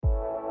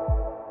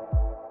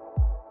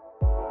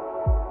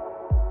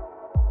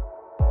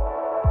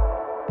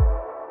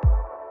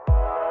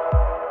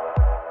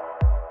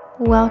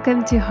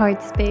Welcome to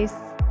Heart Space,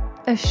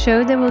 a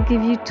show that will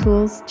give you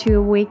tools to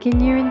awaken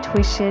your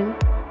intuition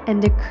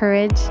and the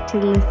courage to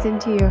listen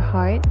to your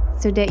heart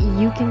so that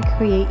you can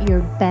create your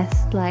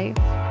best life.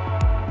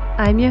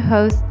 I'm your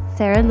host,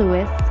 Sarah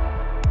Lewis,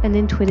 an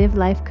intuitive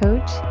life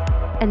coach,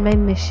 and my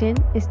mission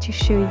is to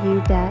show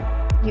you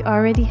that you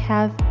already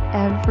have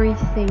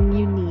everything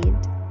you need,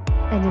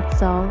 and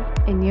it's all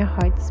in your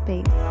heart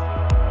space.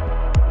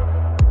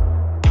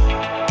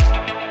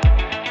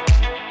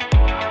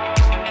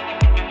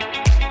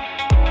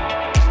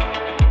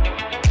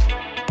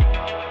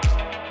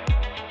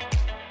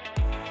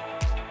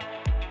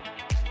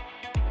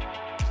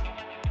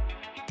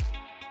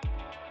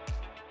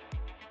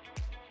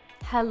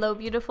 Hello,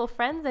 beautiful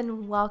friends,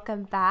 and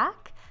welcome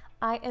back.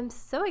 I am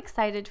so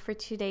excited for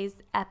today's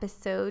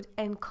episode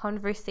and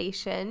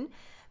conversation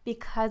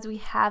because we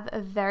have a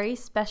very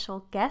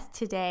special guest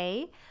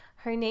today.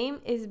 Her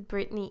name is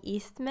Brittany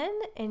Eastman,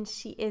 and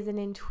she is an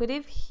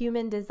intuitive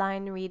human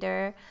design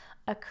reader,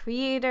 a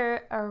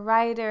creator, a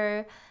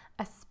writer,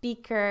 a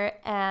speaker,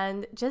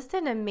 and just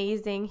an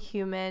amazing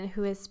human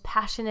who is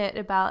passionate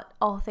about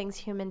all things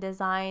human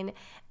design,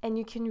 and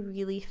you can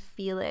really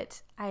feel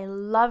it. I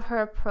love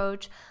her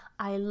approach.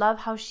 I love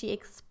how she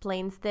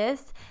explains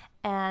this,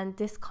 and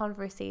this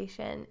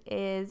conversation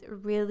is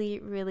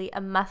really, really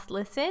a must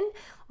listen,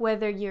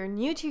 whether you're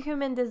new to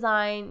human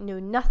design, know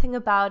nothing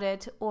about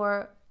it,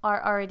 or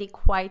are already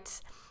quite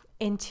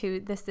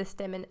into the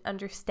system and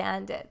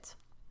understand it.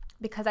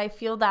 Because I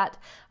feel that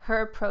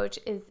her approach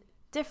is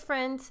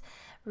different,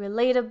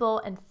 relatable,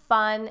 and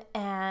fun,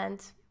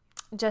 and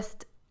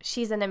just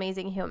she's an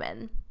amazing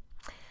human.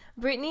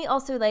 Brittany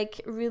also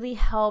really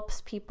helps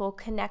people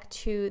connect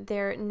to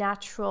their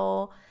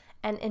natural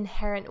and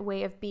inherent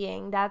way of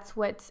being. That's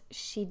what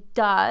she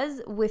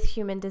does with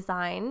human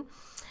design.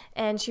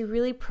 And she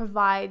really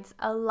provides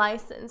a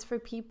license for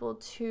people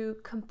to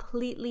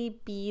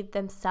completely be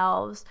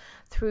themselves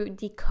through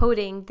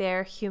decoding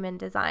their human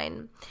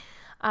design.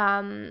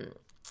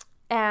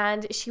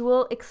 And she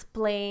will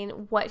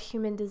explain what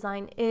human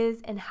design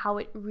is and how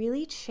it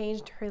really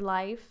changed her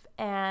life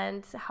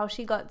and how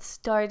she got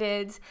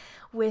started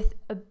with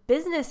a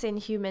business in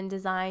human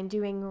design,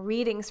 doing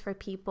readings for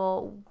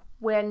people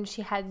when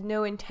she had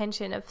no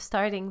intention of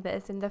starting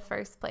this in the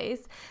first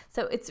place.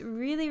 So it's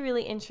really,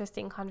 really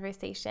interesting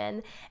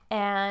conversation.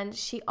 And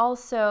she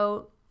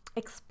also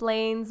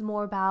explains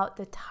more about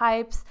the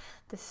types,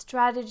 the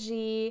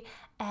strategy,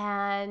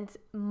 and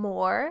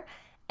more,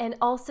 and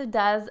also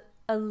does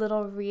a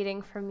little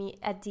reading for me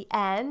at the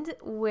end,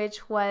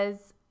 which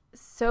was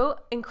so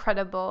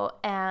incredible.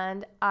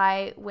 And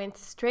I went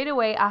straight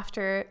away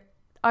after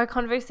our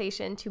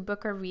conversation to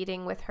book a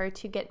reading with her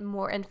to get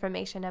more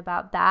information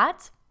about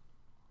that.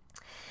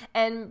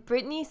 And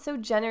Brittany so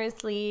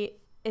generously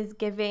is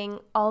giving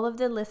all of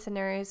the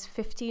listeners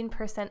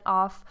 15%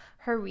 off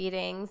her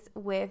readings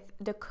with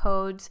the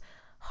code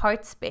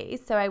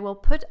HEARTSPACE. So I will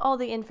put all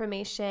the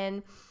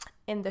information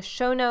in the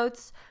show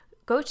notes.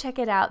 Go check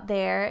it out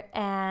there,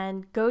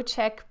 and go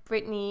check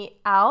Brittany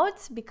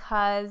out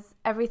because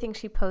everything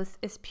she posts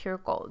is pure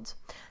gold.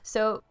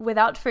 So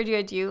without further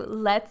ado,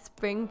 let's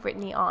bring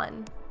Brittany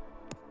on.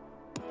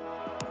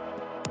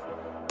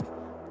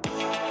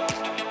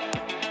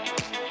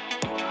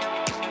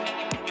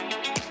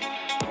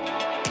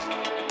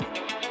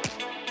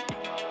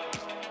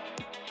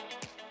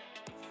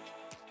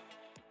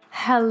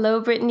 Hello,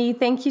 Brittany.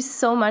 Thank you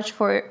so much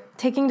for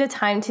taking the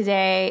time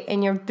today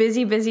in your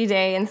busy, busy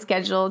day and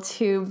schedule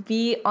to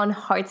be on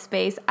Heart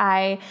Space.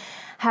 I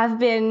have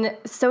been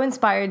so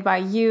inspired by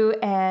you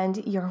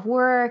and your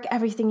work.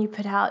 Everything you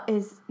put out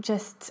is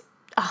just,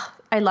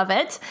 I love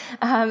it.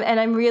 And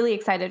I'm really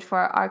excited for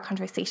our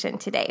conversation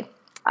today.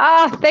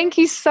 Thank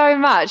you so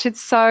much. It's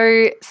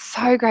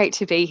so great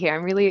to be here.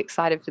 I'm really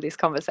excited for this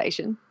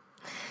conversation.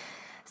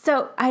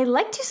 So I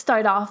like to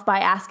start off by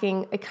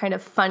asking a kind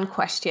of fun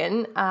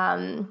question.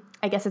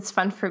 I guess it's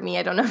fun for me.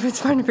 I don't know if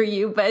it's fun for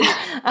you, but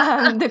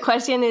the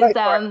question is,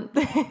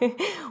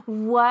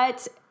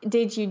 what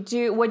did you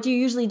do? What do you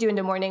usually do in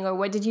the morning, or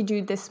what did you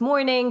do this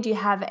morning? Do you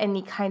have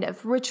any kind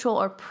of ritual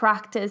or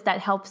practice that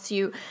helps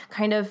you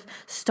kind of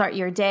start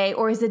your day,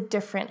 or is it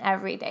different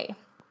every day?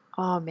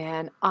 Oh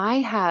man, I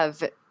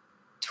have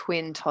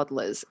twin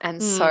toddlers,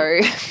 and so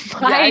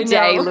my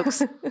day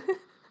looks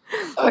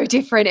so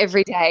different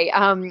every day.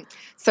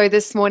 So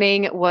this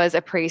morning was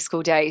a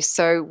preschool day.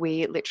 So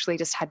we literally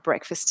just had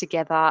breakfast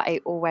together.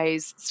 I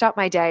always start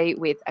my day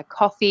with a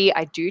coffee.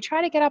 I do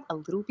try to get up a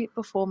little bit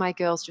before my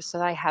girls, just so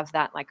that I have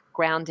that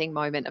grounding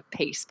moment of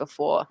peace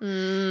before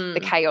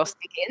the chaos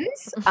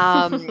begins.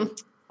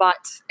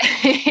 But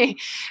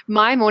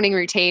my morning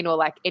routine,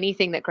 or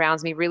anything that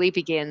grounds me, really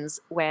begins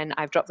when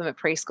I've dropped them at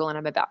preschool and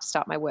I'm about to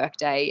start my work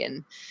day.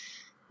 And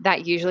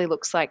that usually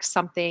looks like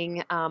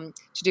something to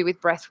do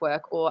with breath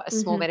work, or a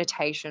small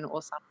meditation,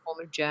 or some form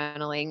of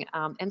journaling.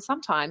 And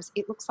sometimes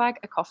it looks like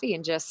a coffee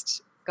and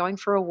just going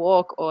for a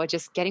walk, or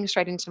just getting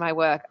straight into my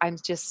work. I'm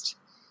just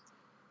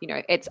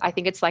I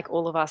think it's like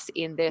all of us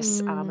in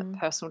this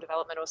personal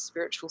development or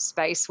spiritual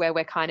space where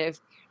we're kind of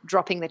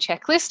dropping the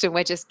checklist and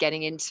we're just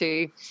getting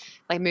into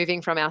like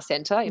moving from our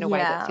center in a way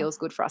that feels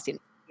good for us in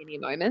any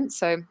moment.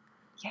 So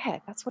yeah,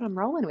 that's what I'm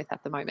rolling with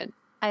at the moment.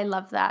 I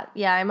love that.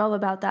 Yeah, I'm all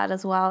about that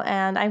as well.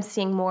 And I'm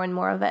seeing more and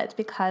more of it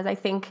because I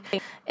think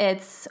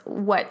it's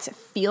what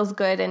feels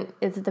good and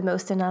is the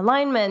most in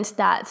alignment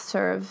that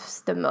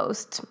serves the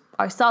most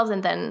ourselves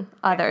and then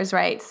others,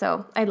 right?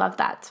 So I love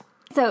that.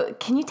 So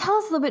can you tell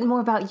us a little bit more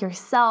about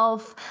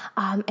yourself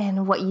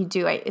and what you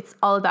do? It's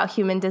all about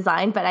human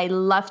design, but I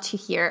love to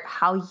hear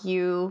how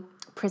you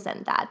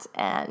present that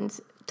and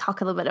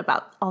talk a little bit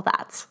about all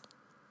that.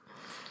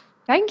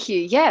 Thank you.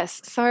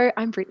 Yes. So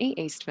I'm Brittany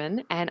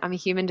Eastman and I'm a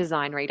human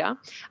design reader.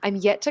 I'm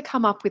yet to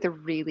come up with a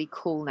really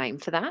cool name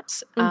for that.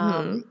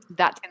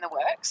 That's in the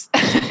works.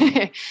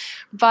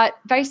 But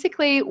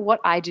basically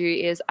what I do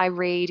is I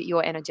read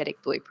your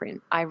energetic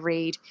blueprint. I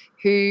read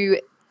who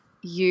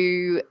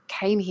you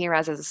came here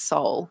as a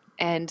soul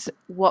and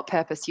what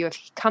purpose you have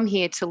come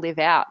here to live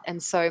out.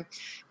 And so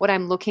what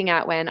I'm looking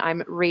at when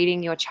I'm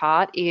reading your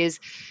chart is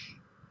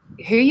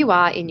who you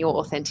are in your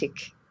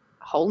authentic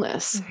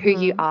wholeness, who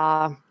you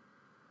are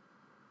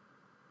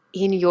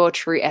in your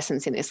true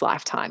essence in this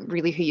lifetime,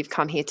 really who you've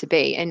come here to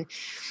be. And,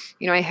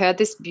 I heard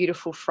this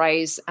beautiful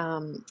phrase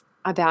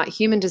about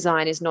human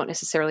design is not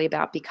necessarily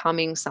about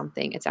becoming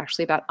something. It's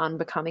actually about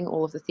unbecoming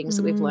all of the things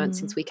that we've learned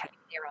since we came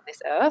here on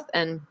this earth.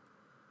 And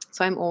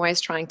so I'm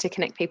always trying to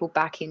connect people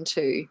back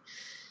into,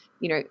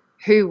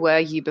 who were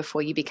you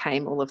before you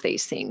became all of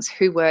these things?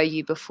 Who were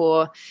you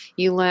before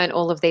you learned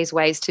all of these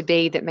ways to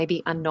be that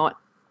maybe are not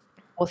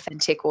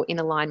authentic or in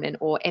alignment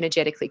or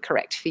energetically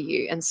correct for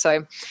you? And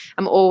so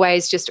I'm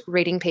always just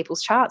reading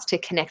people's charts to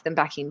connect them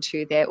back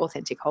into their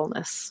authentic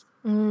wholeness.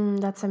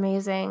 That's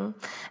amazing.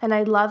 And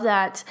I love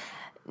that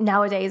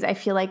nowadays I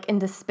feel like in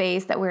the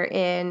space that we're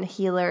in,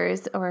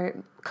 healers or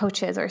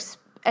coaches or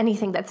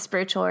anything that's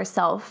spiritual or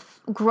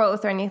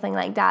self-growth or anything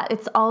like that,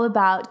 it's all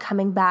about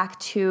coming back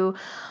to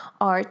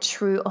our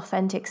true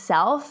authentic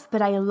self.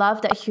 But I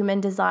love that human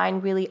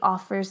design really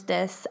offers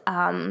this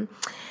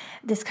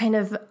this kind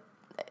of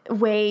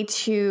way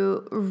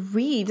to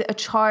read a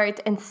chart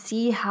and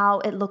see how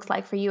it looks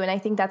like for you. And I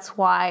think that's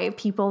why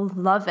people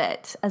love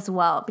it as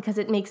well, because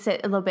it makes it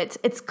a little bit,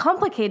 it's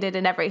complicated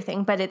and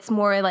everything, but it's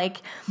more like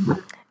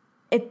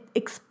it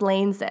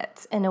explains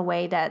it in a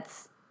way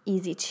that's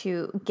easy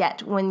to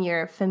get when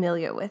you're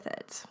familiar with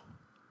it.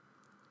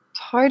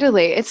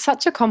 Totally. It's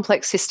such a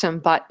complex system,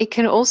 but it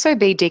can also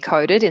be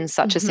decoded in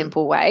such a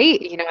simple way.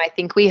 I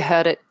think we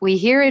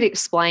hear it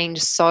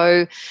explained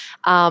so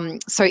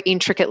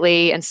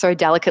intricately and so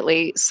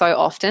delicately so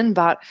often,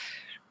 but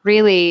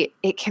really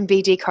it can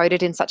be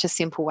decoded in such a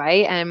simple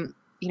way. And,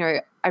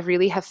 I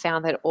really have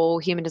found that all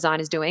human design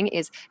is doing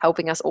is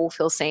helping us all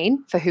feel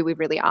seen for who we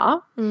really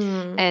are.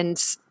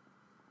 And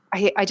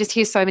I just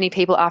hear so many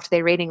people after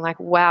they're reading like,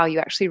 wow, you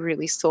actually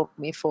really saw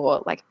me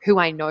for like who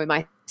I know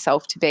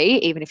myself to be,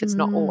 even if it's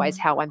not always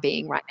how I'm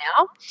being right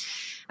now.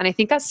 And I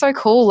think that's so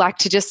cool, like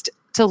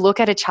to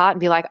look at a chart and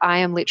be like, I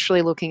am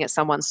literally looking at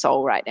someone's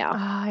soul right now. Oh,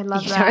 I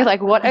love that.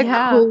 Like what a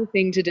cool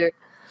thing to do.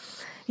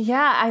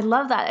 Yeah, I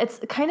love that.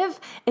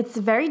 It's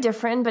very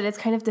different, but it's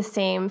kind of the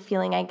same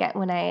feeling I get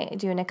when I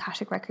do an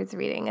Akashic Records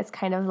reading. It's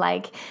kind of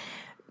like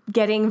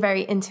getting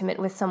very intimate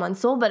with someone's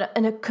soul, but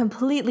in a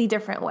completely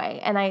different way.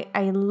 And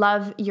I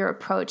love your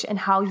approach and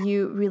how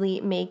you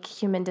really make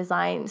human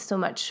design so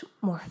much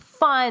more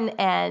fun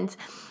and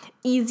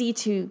easy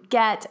to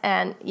get.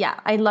 And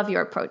yeah, I love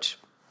your approach.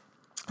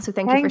 So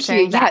thank you for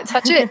sharing that.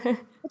 Yeah,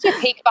 such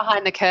a peek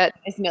behind the curtain,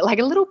 isn't it? Like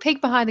a little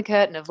peek behind the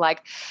curtain of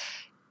like,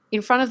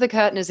 in front of the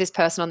curtain is this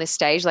person on this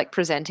stage, like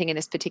presenting in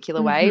this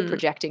particular way,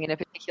 projecting in a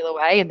particular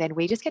way. And then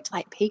we just get to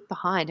like peek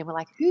behind and we're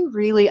like, who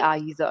really are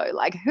you though?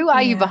 Like, who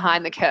are you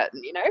behind the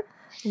curtain,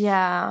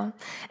 Yeah.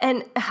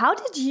 And how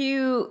did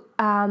you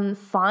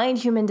find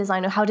human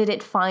design, or how did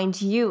it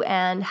find you,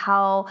 and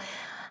how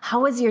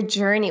was your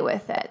journey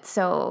with it?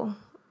 So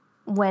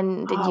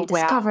when did you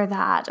discover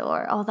that,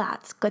 or all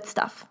that good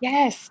stuff?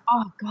 Yes.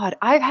 Oh God.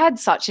 I've had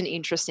such an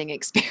interesting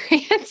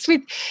experience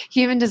with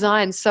human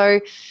design.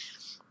 So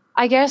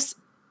I guess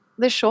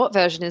the short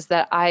version is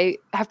that I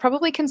have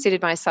probably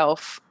considered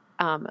myself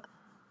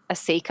a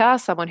seeker,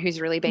 someone who's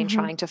really been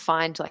trying to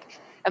find like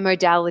a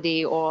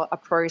modality or a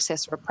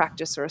process or a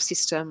practice or a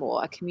system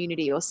or a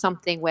community or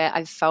something where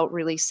I've felt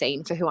really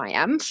seen for who I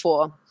am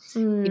for,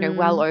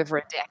 well over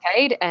a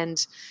decade.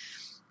 And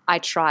I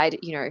tried,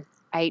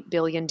 8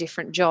 billion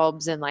different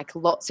jobs and like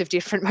lots of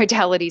different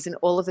modalities and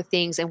all of the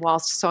things. And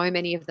whilst so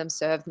many of them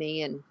served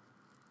me and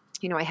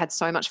I had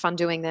so much fun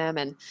doing them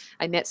and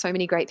I met so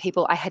many great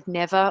people, I had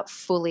never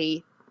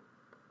fully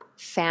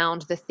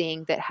found the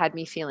thing that had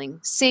me feeling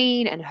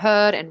seen and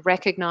heard and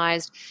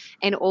recognized.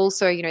 And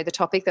also, the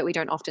topic that we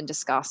don't often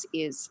discuss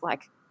is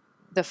like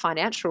the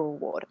financial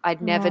reward.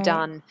 I'd never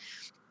done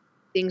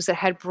things that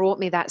had brought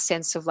me that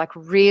sense of like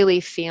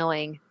really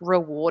feeling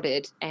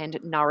rewarded and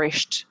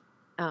nourished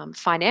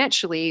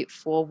financially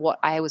for what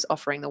I was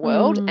offering the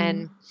world.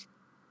 And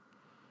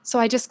So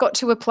I just got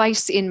to a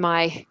place in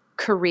my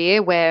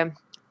career where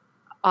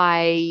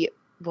I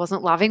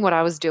wasn't loving what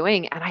I was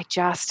doing. And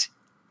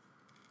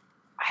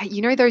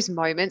you know, those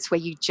moments where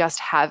you just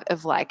have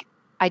of like,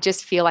 I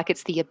just feel like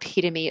it's the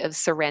epitome of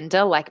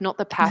surrender, like not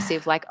the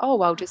passive, like,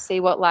 oh, I'll just see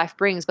what life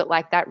brings, but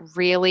like that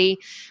really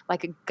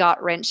like a gut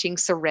wrenching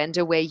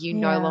surrender where you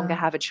no longer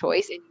have a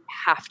choice and you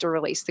have to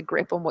release the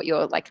grip on what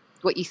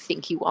you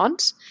think you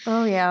want.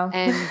 Oh, yeah.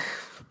 And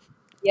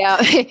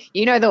yeah,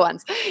 you know the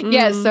ones.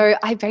 Yeah. So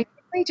I basically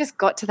just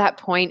got to that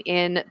point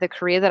in the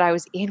career that I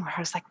was in where I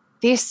was like,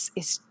 this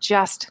is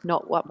just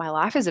not what my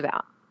life is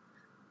about.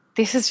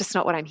 This is just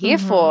not what I'm here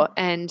for.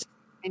 And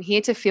I'm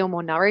here to feel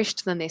more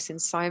nourished than this in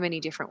so many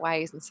different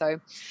ways. And so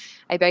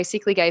I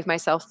basically gave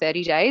myself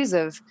 30 days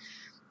of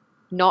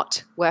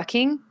not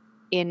working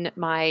in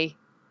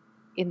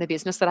the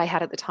business that I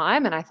had at the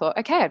time. And I thought,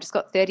 okay, I've just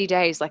got 30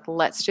 days. Like,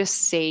 let's just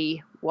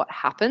see what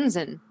happens.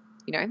 And,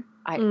 you know,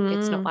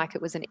 it's not like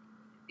it was an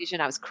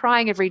decision. I was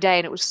crying every day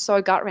and it was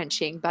so gut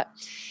wrenching. But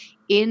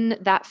in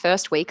that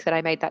first week that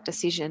I made that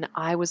decision,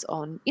 I was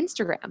on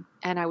Instagram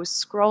and I was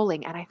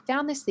scrolling and I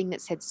found this thing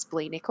that said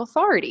splenic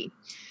authority.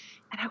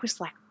 And I was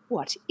like,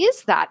 what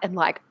is that? And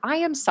like, I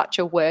am such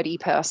a wordy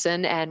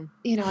person and,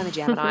 you know, I'm a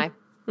Gemini.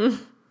 And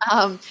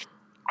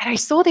I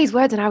saw these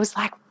words and I was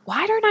like,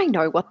 why don't I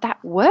know what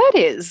that word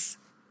is?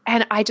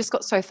 And I just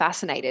got so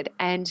fascinated.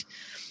 And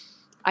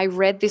I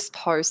read this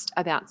post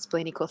about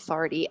splenic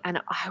authority and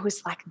I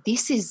was like,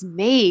 this is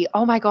me.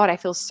 Oh my God, I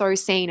feel so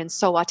seen and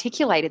so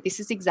articulated. This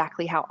is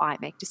exactly how I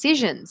make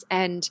decisions.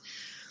 And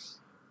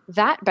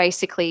that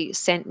basically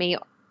sent me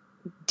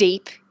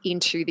deep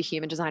into the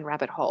human design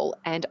rabbit hole.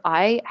 And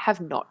I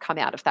have not come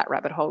out of that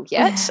rabbit hole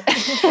yet.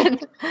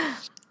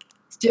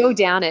 Still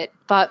down it.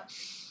 But,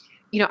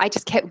 you know, I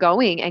just kept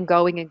going and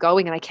going and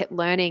going and I kept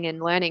learning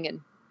and learning. And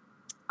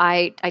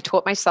I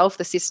taught myself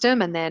the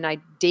system and then I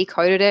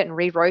decoded it and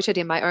rewrote it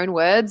in my own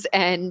words.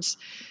 And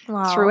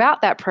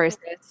throughout that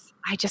process,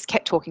 I just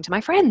kept talking to my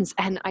friends.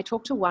 And I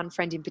talked to one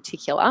friend in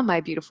particular,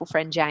 my beautiful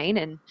friend Jane,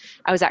 and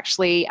I was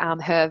actually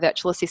her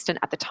virtual assistant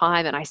at the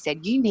time. And I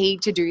said, you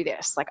need to do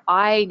this. Like,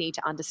 I need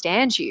to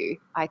understand you.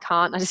 I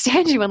can't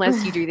understand you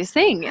unless you do this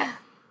thing.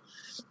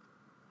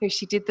 So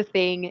she did the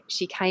thing.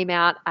 She came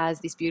out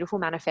as this beautiful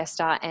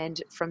manifester.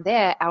 And from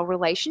there, our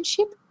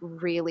relationship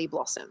really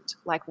blossomed.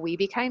 Like, we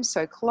became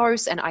so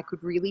close and I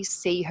could really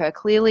see her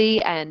clearly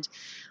and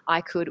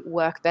I could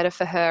work better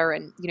for her.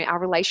 And, you know, our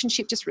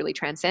relationship just really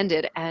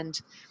transcended.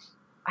 And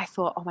I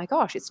thought, oh my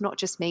gosh, it's not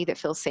just me that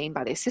feels seen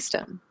by this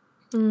system.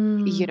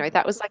 You know,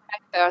 that was like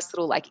my first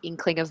little like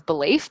inkling of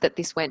belief that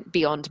this went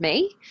beyond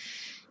me.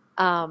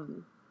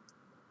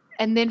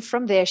 And then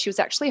from there, she was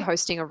actually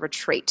hosting a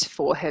retreat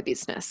for her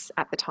business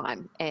at the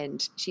time.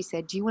 And she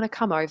said, do you want to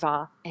come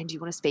over and do you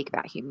want to speak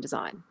about human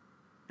design?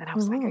 And I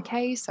was like,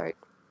 okay. So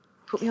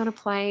put me on a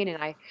plane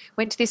and I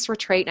went to this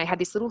retreat and I had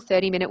this little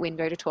 30-minute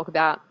window to talk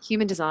about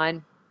human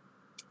design.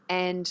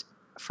 And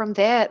from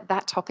there,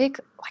 that topic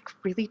like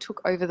really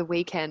took over the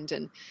weekend.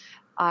 And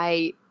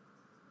I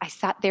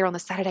sat there on the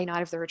Saturday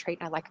night of the retreat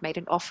and I like made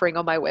an offering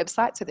on my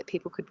website so that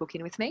people could book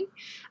in with me.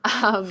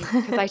 Because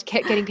I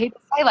kept getting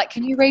people say like,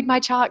 can you read my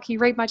chart? Can you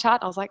read my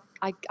chart? And I was like,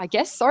 I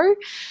guess so.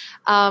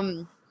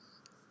 And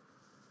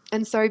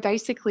so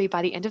basically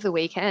by the end of the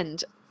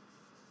weekend,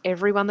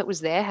 everyone that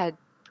was there had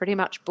pretty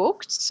much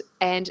booked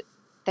and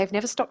they've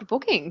never stopped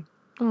booking.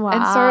 Wow.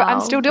 And so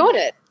I'm still doing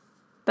it.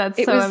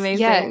 That's so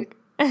amazing.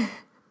 Yeah.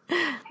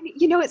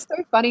 You know, it's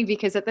so funny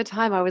because at the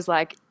time I was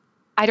like,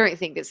 I don't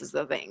think this is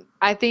the thing.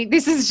 I think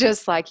this is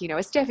just like, you know,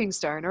 a stepping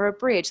stone or a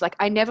bridge. Like,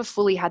 I never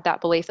fully had that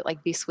belief that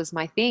like this was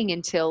my thing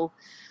until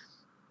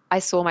I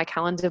saw my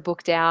calendar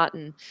booked out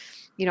and,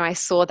 you know, I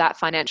saw that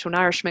financial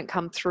nourishment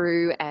come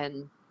through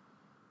and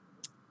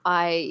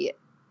I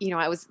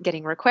was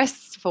getting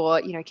requests for,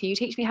 you know, can you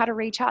teach me how to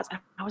read charts? And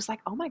I was like,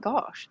 oh my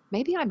gosh,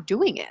 maybe I'm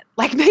doing it.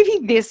 Like, maybe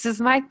this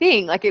is my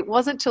thing. Like, it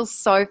wasn't till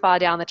so far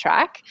down the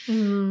track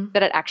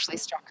that it actually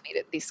struck me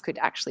that this could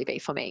actually be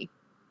for me.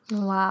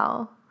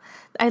 Wow.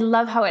 I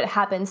love how it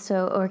happened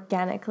so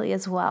organically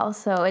as well.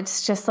 So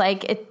it's just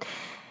like it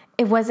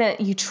wasn't,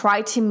 you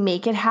tried to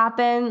make it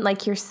happen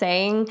like you're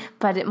saying,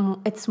 but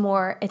it's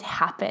more, it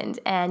happened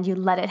and you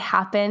let it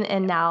happen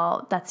and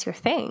now that's your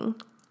thing.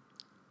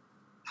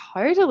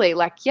 Totally.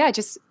 Like, yeah,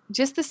 just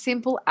the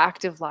simple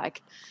act of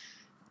like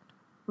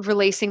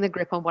releasing the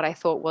grip on what I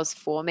thought was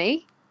for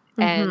me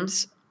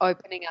and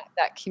opening up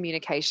that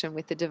communication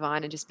with the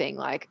divine and just being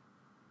like,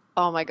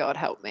 oh my God,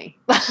 help me.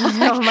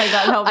 Oh my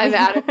God, help me. I'm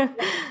out of it.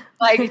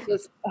 Like,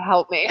 just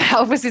help me.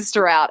 Help a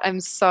sister out. I'm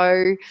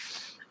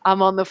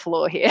on the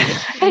floor here.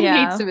 I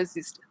need some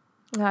assistance.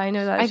 I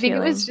know that I think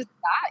feeling. it was just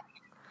that.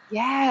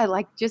 Yeah,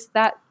 like just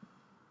that,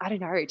 I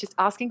don't know, just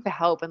asking for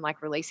help and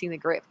like releasing the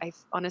grip. I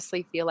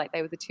honestly feel like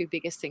they were the two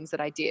biggest things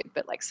that I did,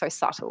 but like so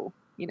subtle,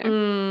 you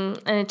know.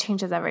 And it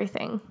changes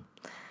everything.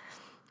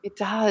 It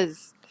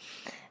does.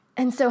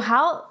 And so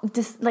how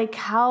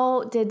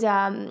did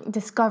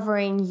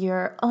discovering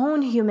your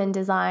own human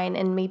design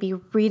and maybe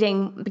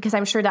reading, because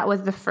I'm sure that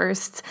was the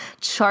first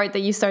chart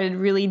that you started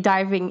really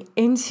diving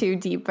into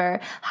deeper,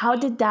 how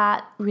did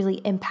that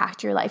really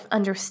impact your life,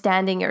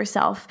 understanding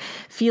yourself,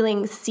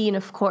 feeling seen,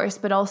 of course,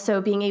 but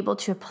also being able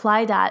to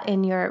apply that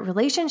in your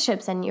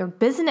relationships and your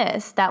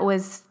business that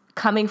was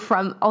coming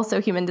from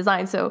also human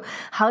design? So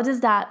how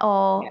did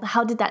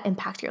that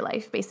impact your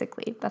life,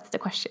 basically? That's the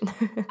question.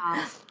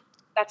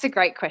 That's a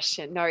great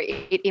question. No,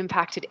 it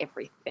impacted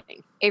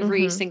everything.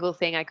 Every single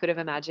thing I could have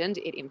imagined,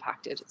 it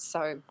impacted.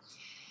 So,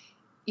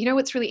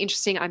 what's really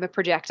interesting, I'm a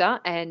projector,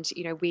 and,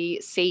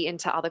 we see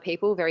into other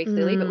people very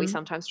clearly, but we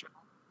sometimes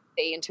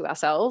see into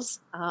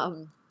ourselves.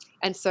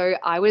 And so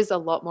I was a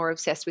lot more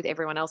obsessed with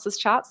everyone else's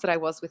charts than I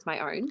was with my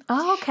own.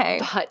 Oh, okay.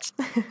 But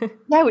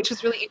yeah, which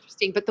was really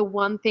interesting. But the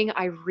one thing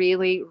I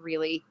really,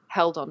 really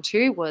held on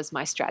to was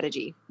my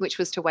strategy, which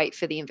was to wait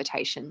for the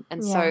invitation.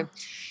 And so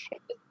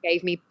it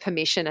gave me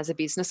permission as a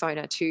business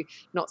owner to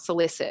not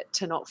solicit,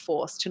 to not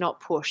force, to not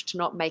push, to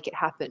not make it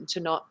happen,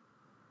 to not,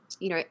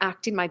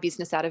 act in my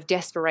business out of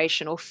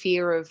desperation or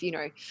fear of,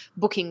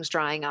 bookings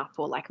drying up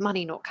or like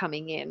money not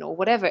coming in or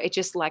whatever. It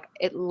just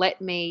it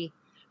let me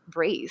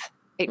breathe.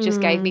 It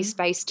just gave me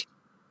space to,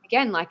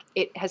 again,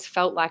 it has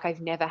felt like I've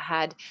never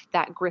had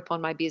that grip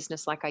on my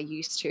business like I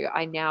used to.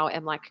 I now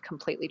am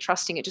completely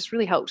trusting. It just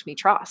really helped me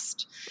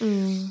trust.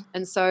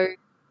 And so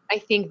I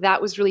think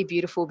that was really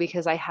beautiful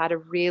because I had a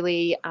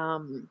really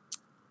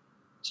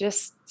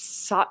just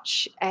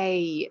such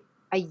a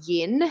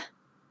yin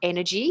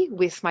energy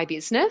with my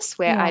business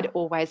where I'd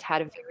always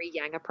had a very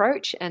yang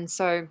approach. And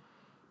so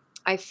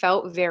I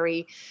felt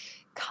very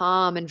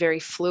calm and very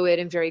fluid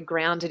and very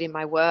grounded in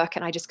my work.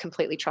 And I just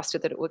completely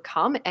trusted that it would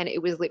come. And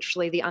it was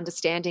literally the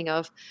understanding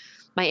of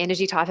my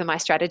energy type and my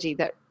strategy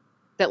that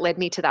led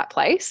me to that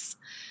place.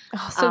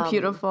 Oh, so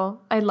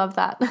beautiful. I love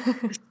that.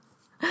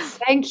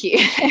 Thank you.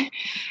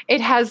 It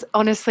has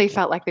honestly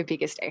felt like the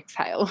biggest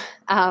exhale.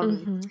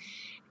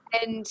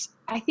 And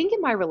I think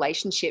in my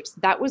relationships,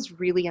 that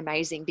was really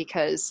amazing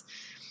because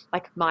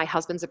my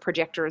husband's a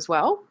projector as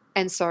well.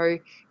 And so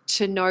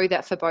to know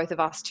that for both of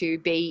us to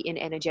be in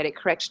energetic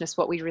correctness,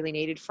 what we really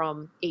needed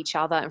from each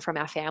other and from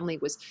our family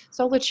was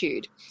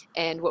solitude.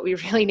 And what we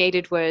really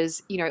needed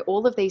was,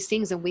 all of these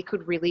things, and we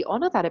could really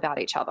honor that about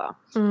each other.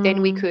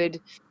 Then we could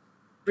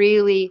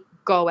really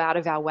go out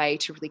of our way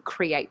to really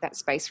create that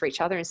space for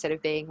each other instead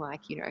of being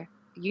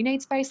you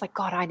need space,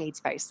 God, I need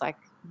space,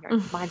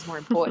 mine's more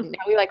important.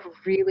 Now we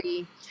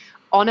really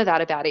honor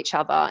that about each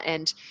other,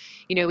 and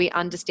we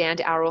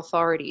understand our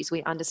authorities,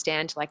 we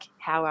understand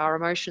how our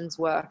emotions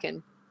work,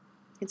 and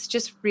it's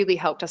just really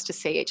helped us to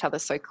see each other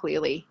so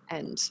clearly.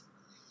 And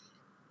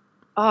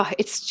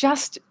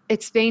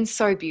it's been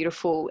so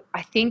beautiful.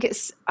 I think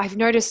I've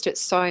noticed it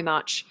so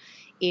much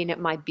in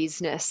my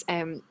business,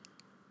 and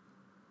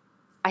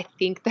I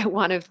think that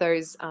one of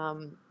those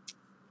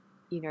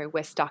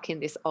we're stuck in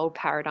this old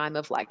paradigm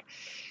of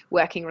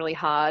working really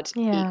hard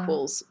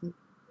equals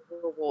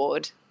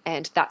reward.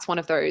 And that's one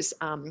of those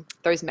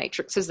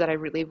matrices that I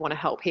really want to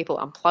help people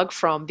unplug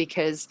from,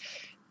 because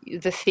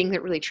the thing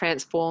that really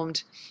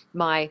transformed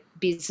my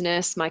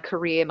business, my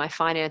career, my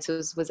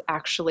finances was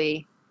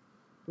actually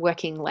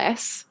working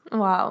less.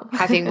 Wow.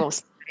 Having more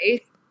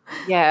space.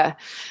 Yeah.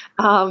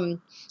 Allowing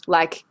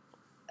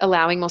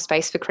more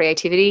space for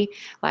creativity.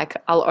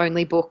 I'll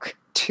only book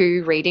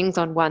 2 readings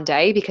on one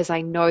day because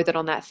I know that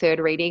on that 3rd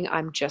reading,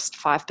 I'm just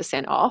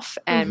 5% off,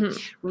 and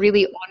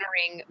really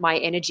honoring my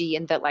energy,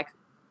 and that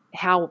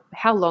how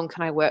long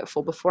can I work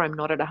for before I'm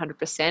not at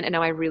 100%? And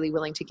am I really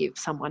willing to give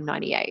someone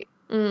 98?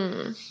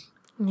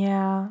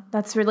 Yeah,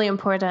 that's really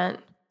important.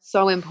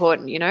 So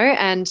important,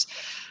 and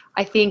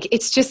I think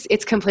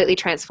it's completely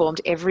transformed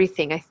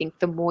everything. I think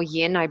the more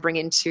yin I bring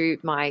into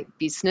my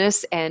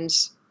business, and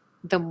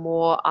the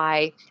more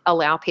I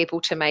allow people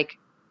to make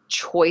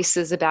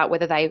choices about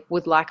whether they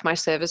would like my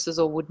services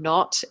or would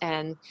not,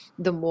 and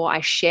the more I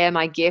share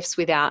my gifts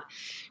without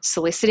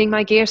soliciting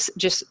my gifts,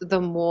 just the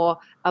more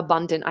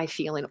abundant I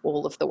feel in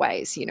all of the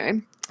ways,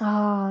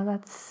 Oh,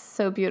 that's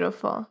so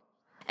beautiful.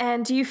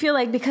 And do you feel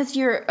like because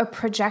you're a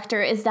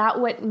projector, is that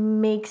what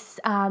makes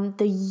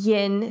the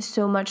yin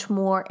so much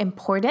more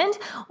important?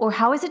 Or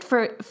how is it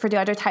for the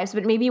other types?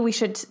 But maybe we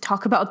should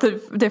talk about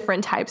the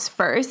different types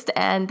first,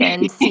 and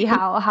then see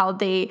how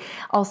they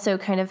also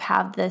kind of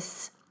have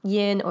this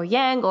yin or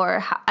yang,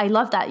 or I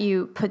love that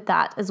you put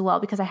that as well,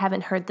 because I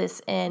haven't heard this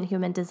in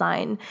human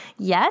design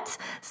yet.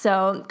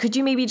 So could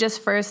you maybe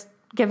just first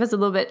give us a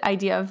little bit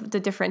idea of the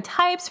different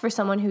types for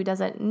someone who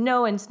doesn't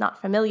know and is not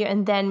familiar,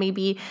 and then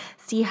maybe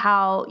see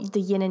how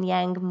the yin and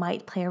yang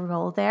might play a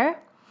role there?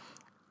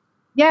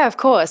 Yeah, of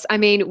course. I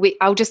mean,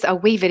 I'll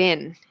weave it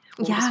in.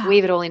 We'll just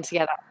weave it all in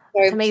together.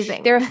 So that's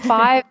amazing. There are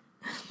 5,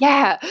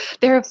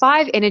 there are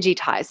 5 energy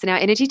types. And our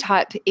energy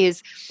type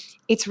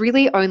it's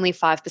really only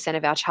 5%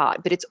 of our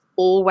chart, but it's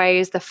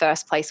always the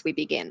first place we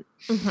begin.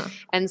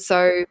 And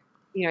so,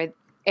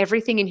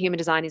 everything in human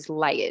design is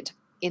layered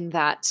in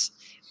that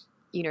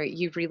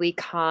you really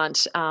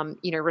can't,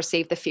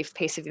 receive the fifth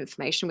piece of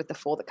information with the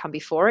four that come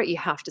before it. You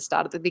have to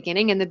start at the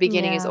beginning, and the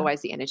beginning is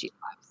always the energy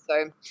type.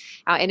 So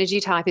our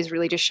energy type is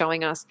really just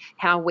showing us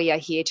how we are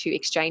here to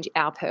exchange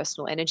our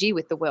personal energy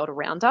with the world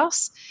around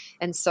us.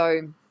 And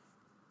so,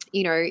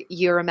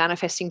 you're a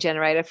manifesting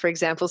generator, for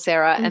example,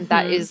 Sarah, and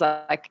that is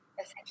like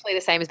essentially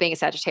the same as being a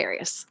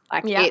Sagittarius.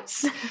 Like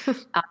it's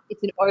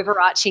an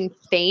overarching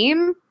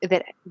theme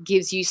that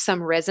gives you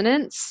some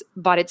resonance,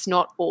 but it's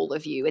not all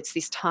of you. It's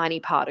this tiny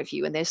part of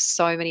you, and there's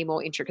so many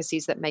more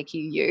intricacies that make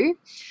you you.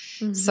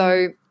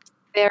 So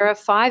there are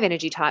 5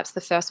 energy types.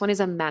 The first one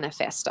is a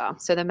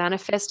manifester. So the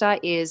manifester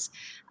is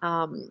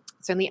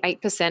it's only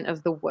 8%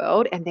 of the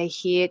world, and they're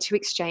here to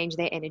exchange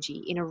their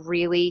energy in a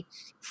really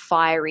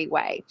fiery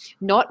way.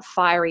 Not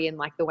fiery in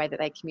like the way that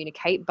they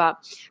communicate, but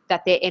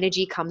that their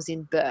energy comes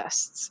in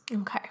bursts.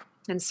 Okay.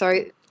 And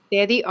so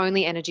they're the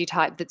only energy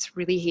type that's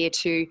really here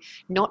to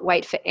not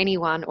wait for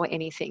anyone or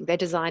anything. They're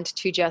designed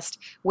to just,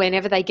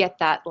 whenever they get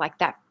that, like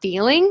that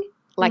feeling,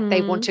 like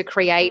they want to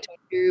create or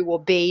do or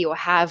be or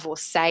have or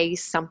say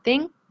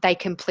something, they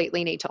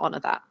completely need to honor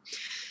that.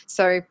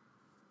 So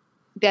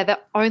they're the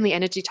only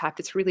energy type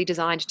that's really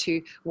designed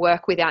to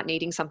work without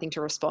needing something to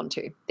respond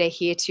to. They're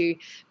here to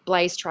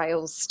blaze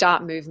trails,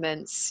 start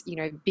movements,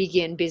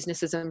 begin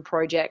businesses and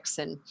projects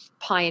and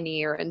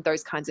pioneer and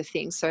those kinds of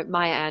things. So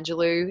Maya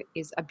Angelou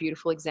is a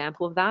beautiful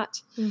example of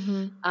that.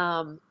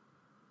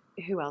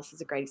 Who else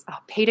is a great?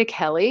 Peter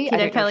Kelly.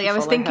 Peter Kelly. I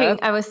was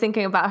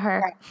thinking about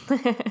her.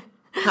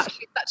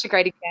 She's such a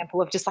great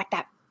example of just like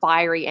that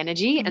fiery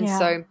energy. And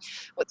so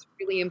what's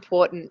really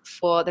important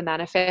for the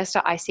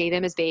manifestor, I see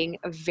them as being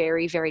a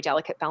very, very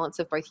delicate balance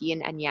of both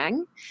yin and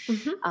yang.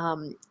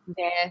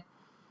 They're,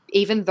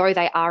 even though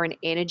they are an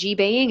energy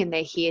being and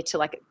they're here to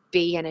like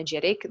be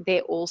energetic,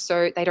 they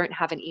don't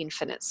have an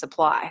infinite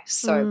supply.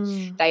 So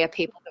they are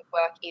people that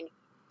work in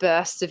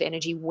bursts of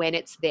energy when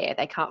it's there.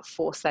 They can't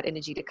force that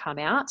energy to come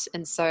out.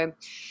 And so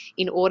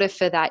in order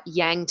for that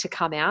yang to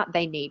come out,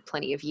 they need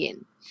plenty of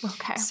yin.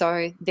 Okay.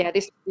 So they're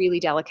this really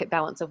delicate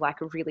balance of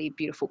like a really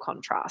beautiful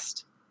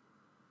contrast.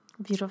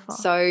 Beautiful.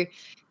 So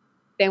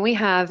then we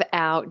have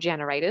our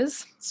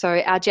generators.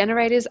 So our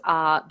generators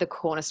are the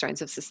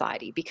cornerstones of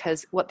society,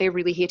 because what they're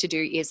really here to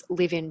do is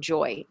live in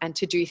joy and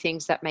to do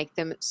things that make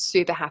them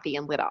super happy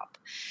and lit up.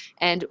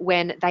 And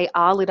when they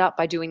are lit up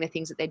by doing the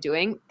things that they're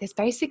doing, there's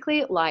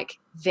basically like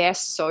they're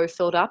so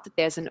filled up that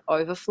there's an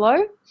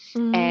overflow,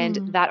 and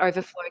that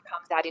overflow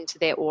comes out into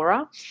their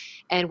aura.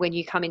 And when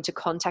you come into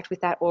contact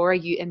with that aura,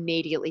 you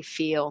immediately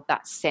feel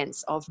that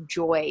sense of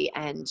joy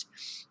and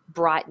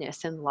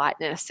brightness and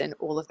lightness and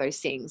all of those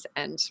things.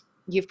 And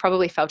you've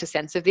probably felt a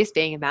sense of this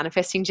being a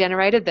manifesting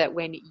generator, that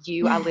when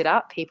you are lit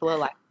up, people are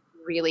like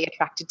really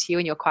attracted to you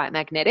and you're quite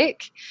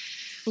magnetic.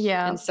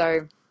 Yeah. And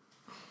so,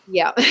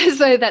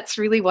 so that's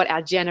really what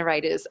our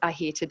generators are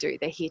here to do.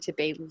 They're here to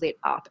be lit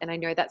up. And I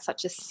know that's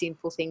such a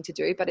simple thing to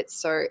do, but it's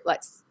so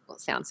it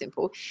sounds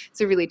simple.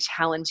 It's a really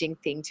challenging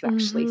thing to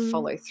actually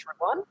follow through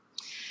on.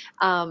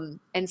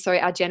 And so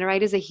our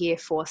generators are here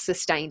for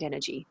sustained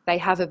energy. They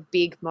have a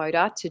big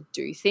motor to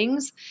do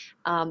things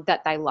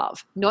that they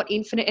love, not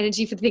infinite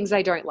energy for the things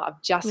they don't love,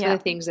 just for the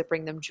things that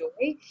bring them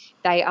joy.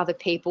 They are the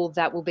people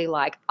that will be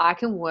like, I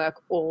can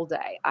work all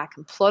day. I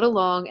can plod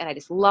along and I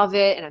just love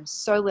it. And I'm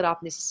so lit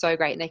up and this is so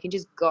great. And they can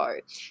just go.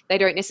 They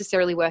don't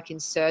necessarily work in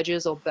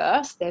surges or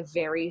bursts. They're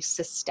very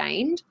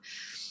sustained.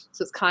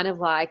 So it's kind of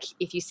like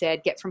if you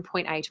said get from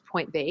point A to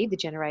point B, the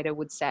generator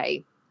would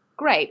say,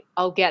 great,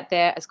 I'll get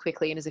there as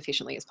quickly and as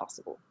efficiently as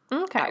possible.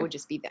 Okay. That would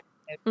just be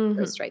them.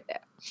 Go straight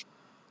there.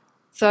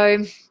 So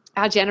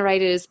our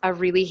generators are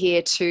really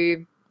here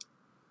to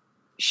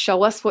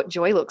show us what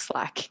joy looks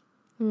like.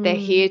 They're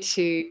here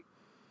to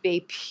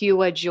be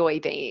pure joy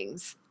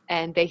beings,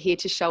 and they're here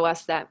to show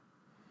us that,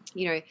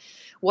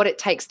 what it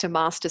takes to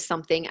master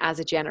something as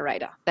a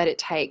generator, that it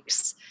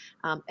takes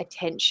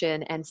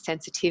attention and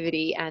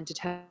sensitivity and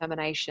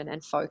determination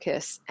and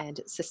focus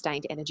and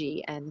sustained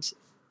energy and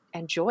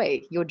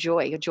joy. Your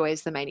joy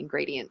is the main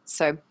ingredient.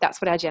 So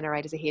that's what our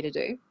generators are here to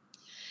do.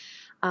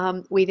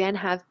 We then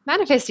have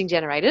manifesting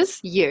generators,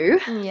 you.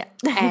 Yeah.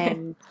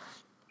 And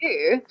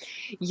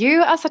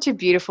you are such a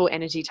beautiful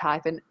energy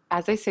type. And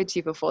as I said to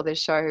you before the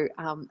show,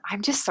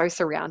 I'm just so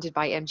surrounded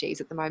by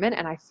MGs at the moment,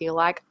 and I feel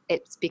like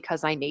it's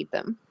because I need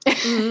them.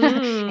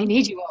 I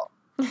need you all.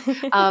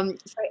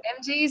 So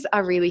MGs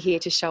are really here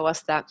to show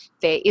us that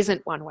there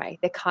isn't one way.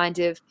 They're kind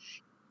of,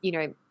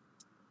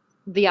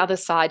 the other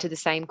side to the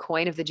same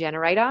coin of the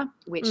generator,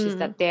 which is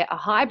that they're a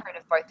hybrid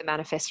of both the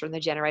manifestor and the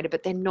generator,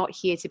 but they're not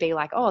here to be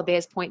like, oh,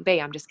 there's point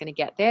B, I'm just going to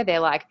get there. They're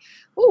like,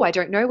 oh, I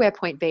don't know where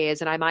point B is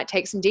and I might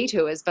take some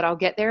detours, but I'll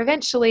get there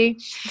eventually.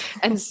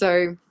 And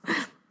so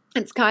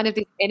it's kind of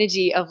this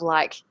energy of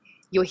like,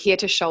 you're here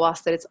to show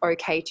us that it's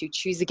okay to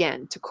choose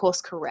again, to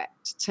course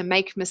correct, to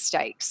make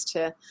mistakes,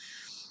 to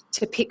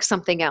pick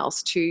something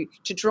else, to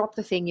drop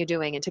the thing you're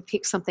doing and to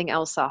pick something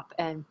else up.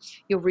 And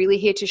you're really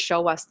here to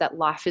show us that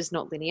life is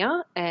not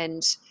linear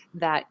and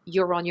that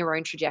you're on your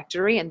own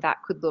trajectory, and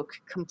that could look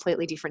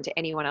completely different to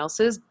anyone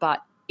else's,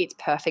 but it's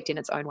perfect in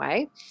its own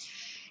way.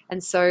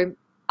 And so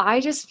I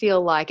just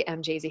feel like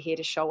MGs are here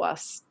to show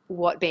us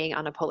what being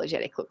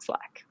unapologetic looks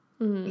like.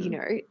 You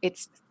know,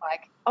 it's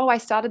like, oh, I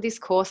started this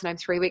course and I'm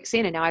 3 weeks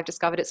in and now I've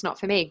discovered it's not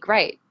for me.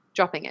 Great,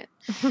 dropping it.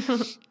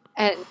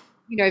 And,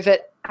 you know,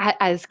 that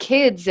as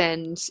kids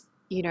and,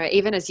 you know,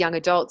 even as young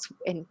adults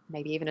and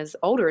maybe even as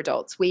older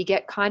adults, we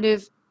get kind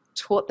of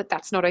taught that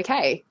that's not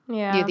okay.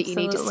 Yeah, you know, that absolutely. you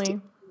need to stick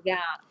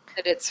down,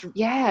 that it's,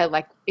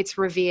 like it's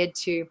revered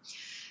to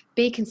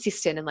be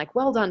consistent and like,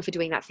 well done for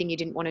doing that thing you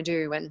didn't want to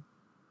do. And,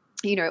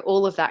 you know,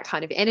 all of that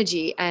kind of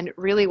energy. And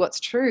really what's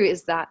true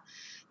is that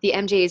the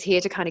MG is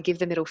here to kind of give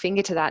the middle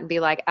finger to that and be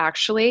like,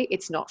 actually,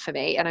 it's not for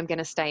me. And I'm going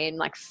to stay in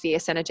like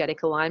fierce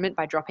energetic alignment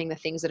by dropping the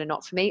things that are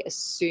not for me as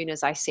soon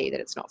as I see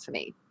that it's not for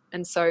me.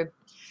 And so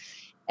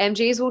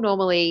MGs will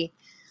normally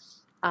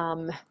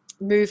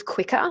move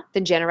quicker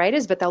than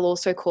generators, but they'll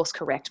also course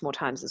correct more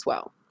times as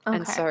well. Okay.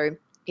 And so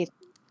it's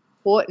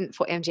important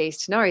for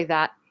MGs to know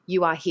that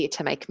you are here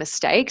to make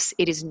mistakes.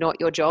 It is not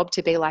your job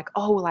to be like,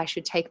 oh, well, I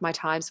should take my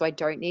time so I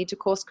don't need to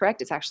course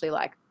correct. It's actually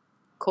like,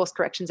 course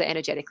corrections are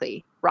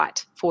energetically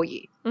right for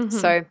you.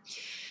 So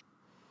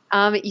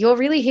you're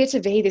really here to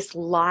be this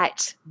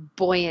light,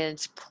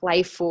 buoyant,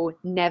 playful,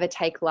 never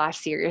take life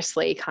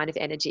seriously kind of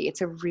energy.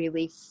 It's a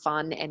really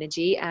fun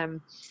energy.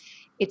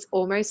 It's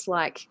almost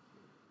like,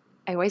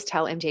 I always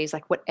tell MGs,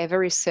 like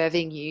whatever is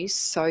serving you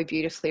so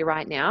beautifully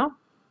right now,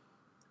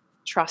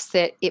 trust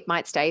that it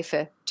might stay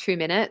for 2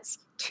 minutes,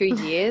 2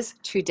 years,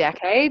 2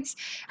 decades,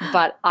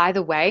 but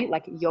either way,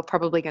 like you're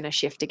probably going to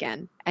shift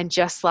again. And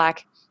just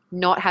like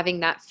not having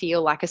that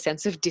feel like a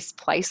sense of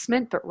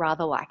displacement, but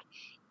rather like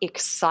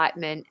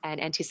excitement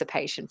and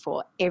anticipation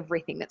for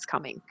everything that's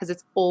coming, because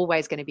it's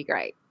always going to be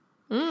great.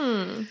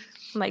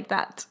 Like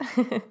that.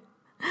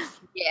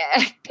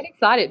 Yeah, get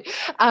excited.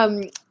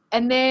 And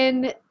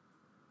then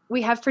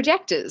we have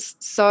projectors.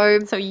 So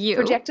you.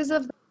 Projectors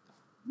of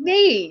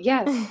me,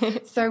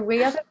 yes. So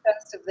we are the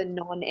first of the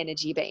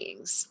non-energy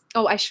beings.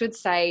 Oh, I should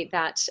say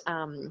that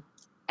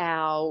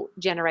our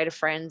generator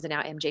friends and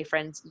our MG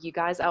friends, you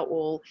guys are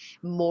all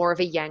more of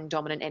a yang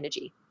dominant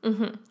energy.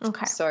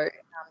 Okay. So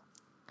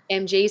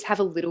MGs have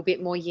a little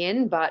bit more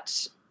yin,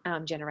 but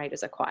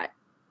generators are quite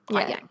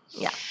yang.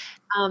 Yeah.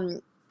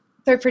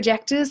 So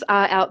projectors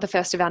are the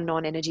first of our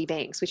non-energy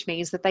beings, which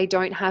means that they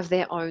don't have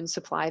their own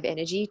supply of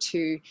energy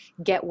to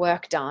get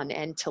work done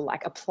and to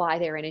like apply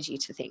their energy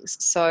to things.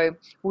 So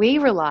we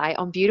rely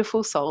on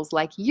beautiful souls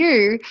like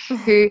you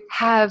who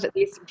have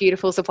this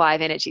beautiful supply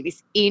of energy,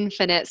 this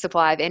infinite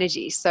supply of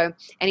energy. So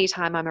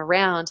anytime I'm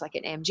around like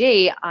an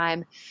MG,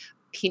 I'm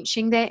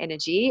pinching their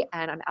energy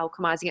and I'm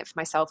alchemizing it for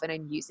myself and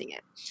I'm using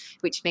it,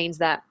 which means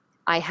that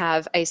I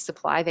have a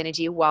supply of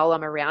energy while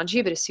I'm around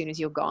you, but as soon as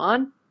you're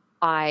gone,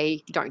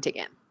 I don't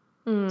again.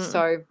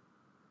 So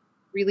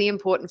really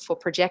important for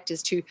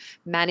projectors to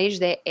manage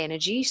their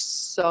energy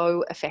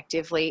so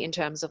effectively in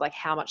terms of like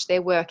how much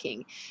they're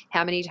working,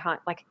 how many times,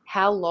 like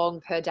how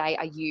long per day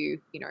are you,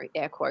 you know,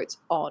 air quotes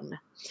on,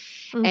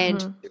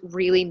 and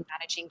really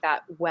managing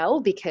that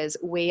well, because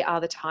we are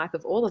the type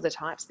of all of the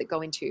types that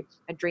go into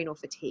adrenal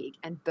fatigue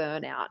and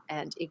burnout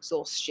and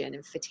exhaustion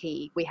and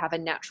fatigue. We have a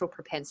natural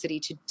propensity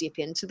to dip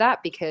into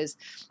that because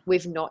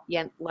we've not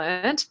yet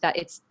learned that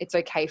it's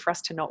okay for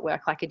us to not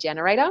work like a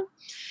generator.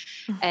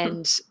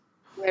 And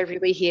we're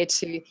really here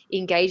to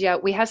engage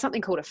we have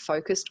something called a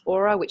focused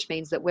aura, which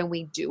means that when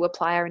we do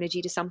apply our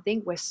energy to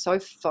something, we're so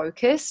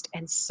focused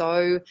and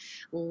so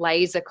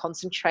laser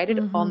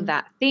concentrated on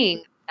that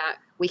thing that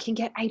we can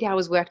get 8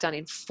 hours work done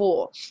in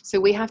 4.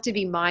 So we have to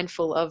be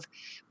mindful of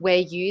we're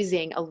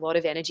using a lot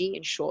of energy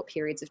in short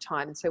periods of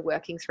time. And so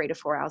working 3 to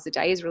 4 hours a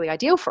day is really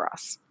ideal for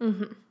us.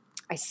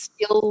 I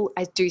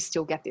do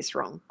still get this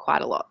wrong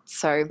quite a lot.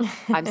 So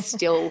I'm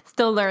still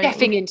learning.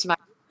 stepping into my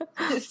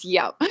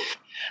yeah.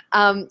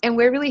 And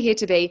we're really here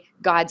to be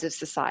guides of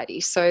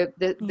society. So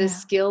the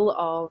skill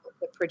of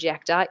the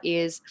projector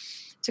is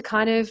to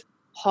kind of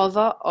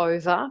hover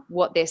over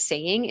what they're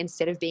seeing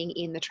instead of being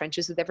in the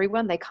trenches with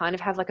everyone. They kind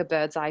of have like a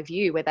bird's eye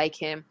view where they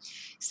can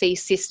see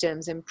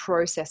systems and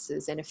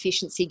processes and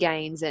efficiency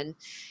gains, and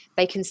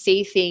they can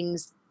see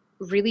things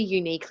really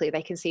uniquely.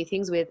 They can see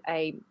things with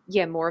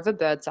more of a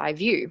bird's eye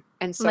view.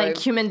 And so like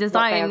human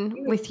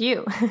design with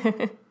you.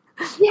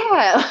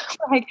 Yeah,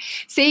 like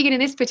seeing it in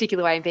this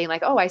particular way and being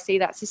like, oh, I see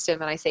that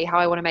system and I see how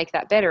I want to make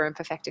that better and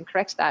perfect and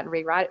correct that and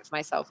rewrite it for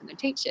myself and then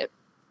teach it.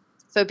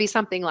 So it'd be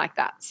something like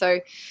that. So,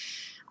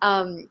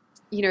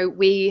 you know,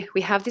 we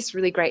have this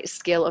really great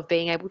skill of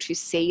being able to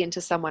see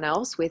into someone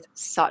else with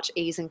such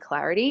ease and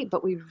clarity,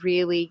 but we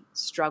really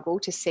struggle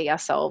to see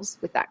ourselves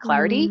with that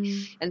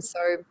clarity. And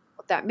so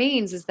what that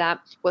means is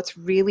that what's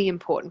really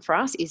important for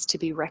us is to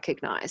be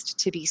recognized,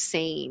 to be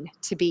seen,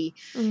 to be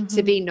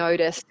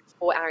noticed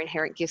for our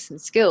inherent gifts and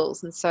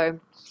skills. And so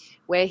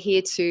we're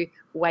here to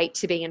wait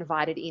to be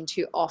invited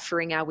into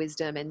offering our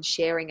wisdom and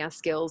sharing our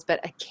skills.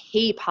 But a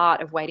key part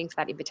of waiting for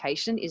that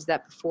invitation is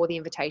that before the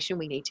invitation,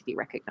 we need to be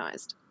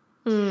recognized.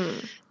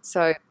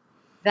 So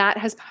that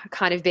has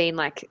kind of been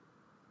like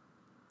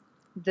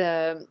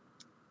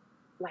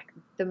like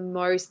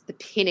the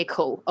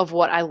pinnacle of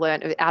what I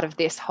learned out of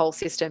this whole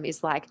system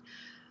is like,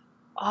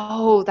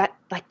 oh, that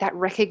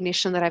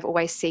recognition that I've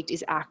always sought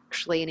is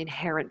actually an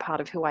inherent part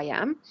of who I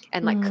am,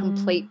 and like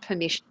complete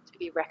permission to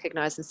be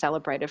recognized and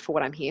celebrated for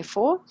what I'm here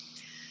for.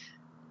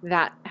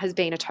 That has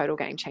been a total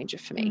game changer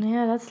for me.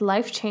 Yeah, that's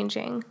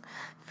life-changing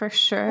for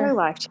sure. So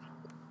life-changing.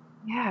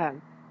 Yeah.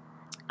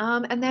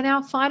 And then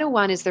our final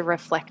one is the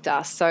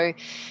reflector. So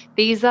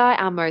these are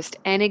our most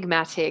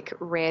enigmatic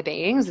rare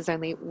beings. There's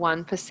only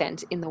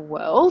 1% in the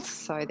world,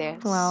 so they're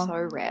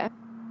so rare.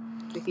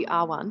 If you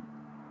are one,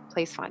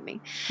 please find me.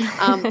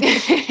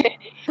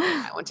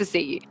 I want to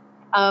see you.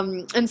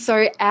 And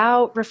so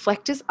our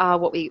reflectors are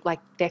what we like,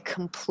 they're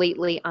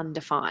completely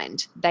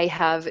undefined. They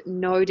have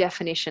no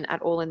definition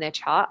at all in their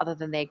chart other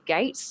than their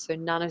gates. So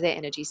none of their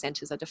energy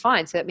centers are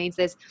defined. So that means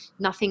there's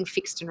nothing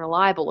fixed and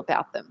reliable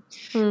about them,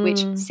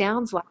 which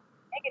sounds like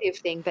a negative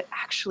thing, but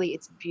actually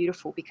it's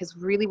beautiful, because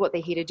really what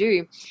they're here to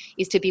do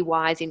is to be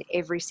wise in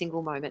every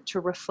single moment, to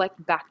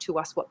reflect back to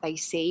us what they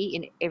see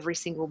in every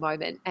single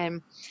moment.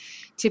 And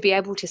to be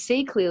able to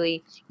see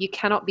clearly, you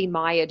cannot be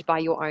mired by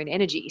your own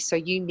energy. So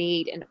you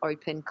need an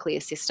open, clear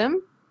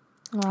system.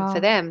 Wow. And for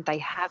them, they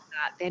have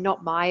that. They're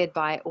not mired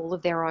by all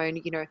of their own,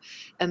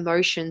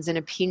 emotions and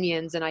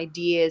opinions and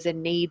ideas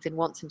and needs and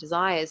wants and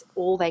desires.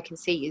 All they can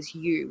see is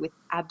you with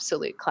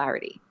absolute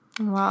clarity.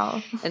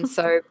 Wow. And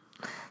so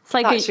it's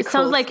like it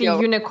sounds like a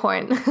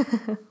unicorn.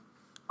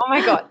 Oh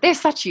my God, they're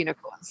such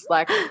unicorns,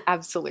 like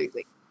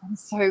absolutely. And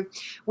so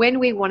when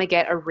we want to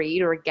get a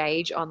read or a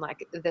gauge on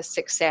like the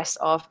success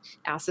of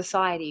our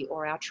society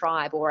or our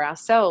tribe or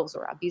ourselves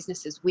or our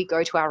businesses, we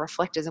go to our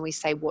reflectors and we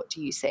say, what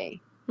do you see?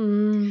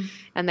 And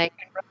they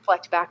can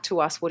reflect back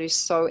to us what is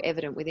so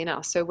evident within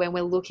us. So when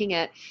we're looking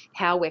at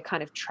how we're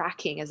kind of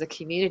tracking as a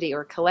community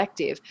or a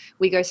collective,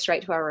 we go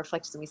straight to our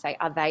reflectors and we say,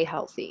 are they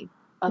healthy?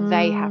 Are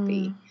they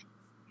happy?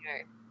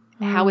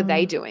 How are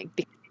they doing?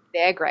 Because if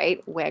they're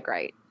great, we're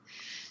great.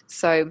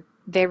 So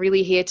they're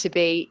really here to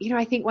be,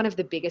 I think one of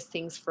the biggest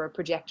things for a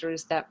projector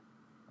is that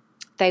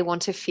they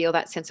want to feel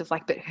that sense of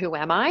like, but who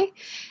am I?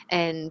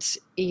 And,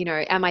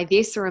 am I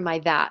this or am I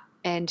that?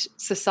 And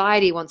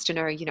society wants to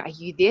know, are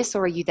you this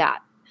or are you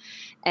that?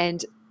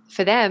 And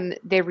for them,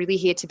 they're really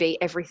here to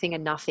be everything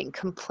and nothing,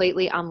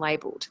 completely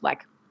unlabeled,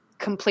 like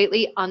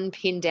completely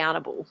unpinned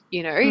downable.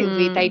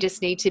 They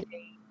just need to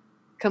be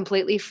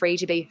completely free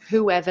to be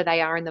whoever they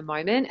are in the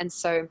moment. And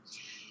so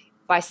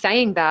by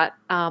saying that,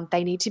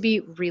 they need to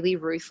be really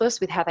ruthless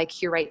with how they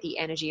curate the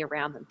energy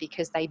around them,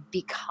 because they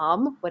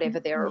become whatever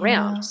they're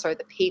around. So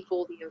the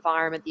people, the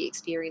environment, the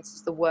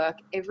experiences, the work,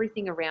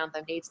 everything around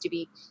them needs to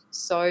be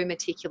so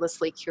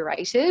meticulously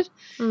curated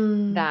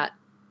that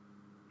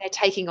they're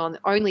taking on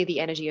only the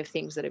energy of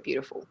things that are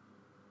beautiful.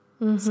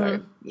 So,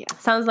 yeah.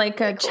 Sounds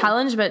like a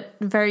challenge, but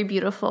very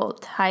beautiful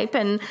type.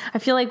 And I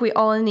feel like we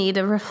all need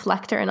a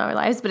reflector in our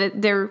lives, but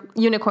they're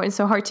unicorns,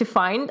 so hard to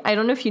find. I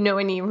don't know if you know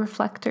any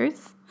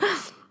reflectors.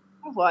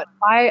 What?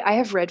 I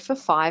have read for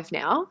 5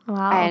 now.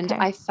 Wow, and okay.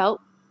 I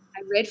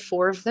read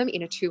 4 of them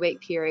in a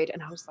 2-week period,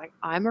 and I was like,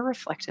 I'm a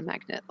reflector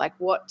magnet. Like,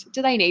 what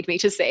do they need me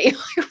to see?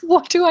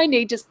 What do I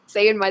need to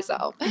see in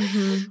myself?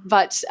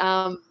 But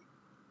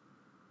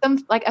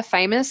like a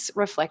famous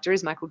reflector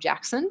is Michael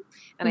Jackson,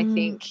 and I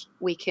think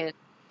we can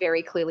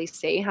very clearly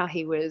see how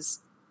he was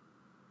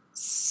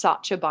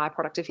such a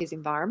byproduct of his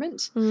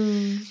environment,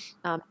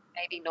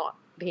 maybe not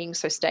being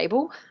so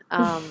stable.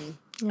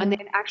 And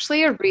then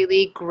actually a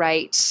really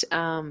great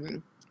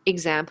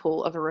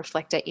example of a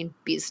reflector in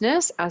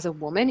business as a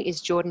woman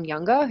is Jordan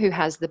Younger, who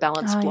has the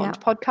Balanced Blonde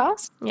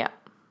podcast.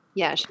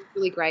 Yeah, she's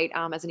really great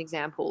as an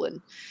example,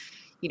 and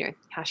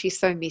how she's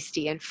so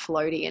misty and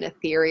floaty and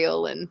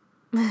ethereal, and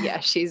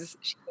she's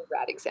a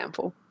rad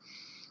example.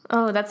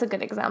 Oh, that's a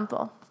good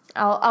example.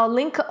 I'll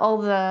link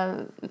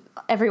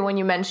everyone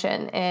you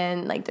mention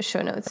in like the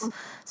show notes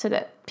so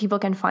that people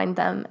can find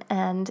them.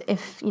 And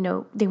if,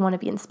 they want to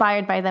be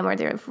inspired by them, or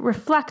they're a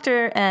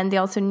reflector and they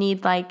also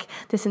need like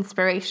this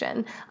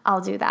inspiration,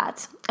 I'll do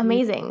that.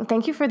 Amazing.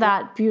 Thank you for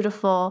that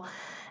beautiful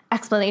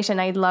explanation.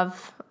 I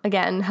love,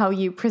 again, how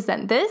you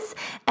present this.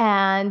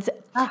 And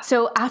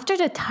so after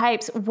the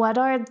types, what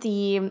are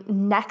the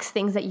next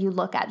things that you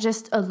look at?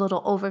 Just a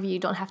little overview. You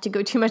don't have to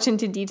go too much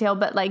into detail,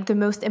 but like the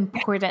most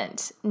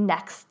important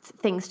next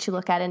things to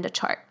look at in the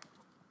chart.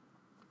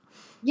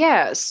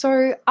 Yeah.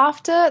 So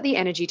after the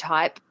energy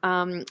type,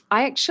 I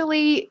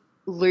actually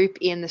loop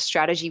in the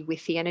strategy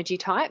with the energy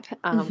type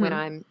when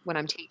I'm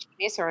teaching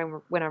this,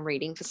 or when I'm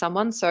reading for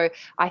someone. So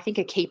I think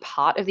a key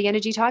part of the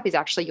energy type is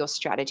actually your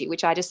strategy,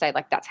 which I just say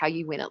like that's how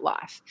you win at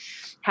life.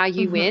 How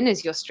you win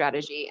is your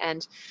strategy.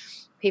 And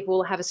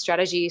people have a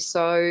strategy.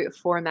 So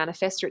for a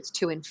manifestor, it's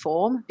to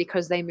inform,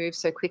 because they move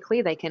so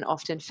quickly, they can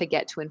often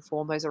forget to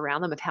inform those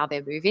around them of how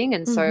they're moving.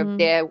 And so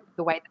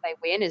the way that they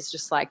win is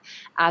just like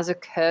as a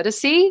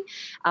courtesy,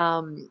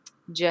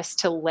 just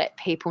to let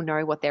people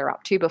know what they're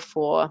up to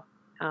before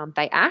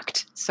they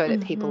act, so that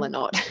people are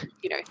not,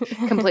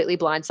 completely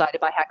blindsided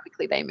by how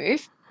quickly they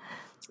move.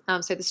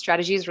 So the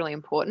strategy is really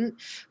important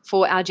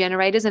for our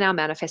generators and our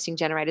manifesting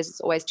generators. It's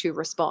always to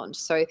respond.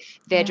 So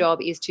their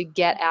job is to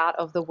get out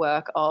of the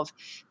work of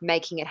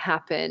making it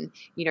happen,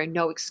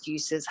 no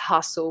excuses,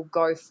 hustle,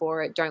 go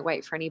for it, don't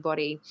wait for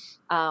anybody,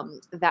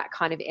 that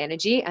kind of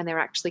energy. And they're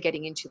actually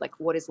getting into like,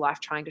 what is life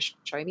trying to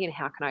show me and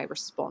how can I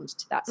respond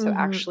to that? So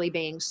actually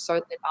being so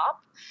lit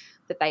up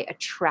that they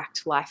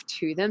attract life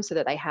to them so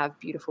that they have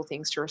beautiful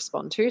things to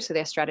respond to. So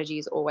their strategy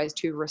is always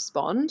to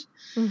respond.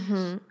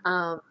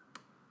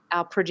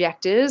 Our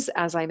projectors,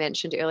 as I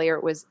mentioned earlier,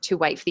 it was to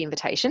wait for the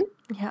invitation.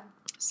 Yeah.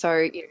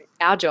 So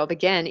our job,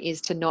 again, is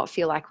to not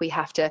feel like we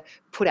have to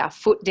put our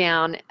foot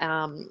down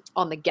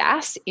on the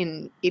gas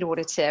in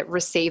order to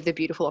receive the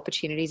beautiful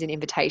opportunities and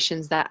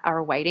invitations that are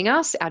awaiting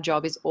us. Our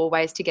job is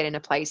always to get in a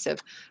place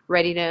of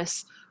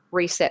readiness,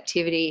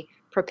 receptivity,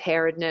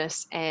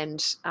 preparedness,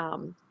 and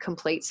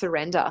complete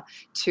surrender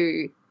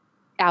to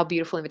our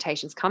beautiful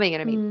invitations coming.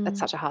 And I mean, that's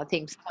such a hard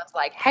thing. Someone's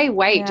like, hey,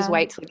 wait, just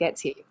wait till it gets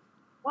here.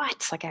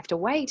 What? Like I have to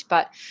wait.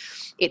 But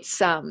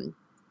it's, in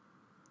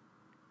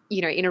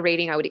a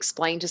reading, I would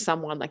explain to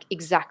someone like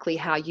exactly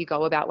how you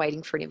go about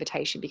waiting for an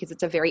invitation, because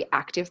it's a very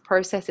active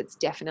process. It's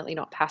definitely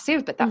not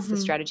passive, but that's the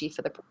strategy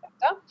for the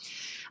projector.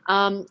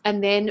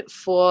 And then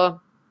for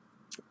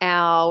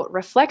our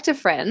reflective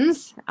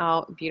friends,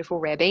 our beautiful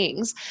rare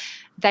beings,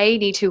 they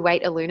need to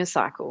wait a lunar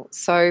cycle.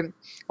 So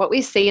what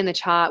we see in the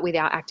chart with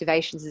our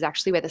activations is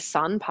actually where the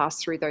sun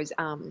passed through those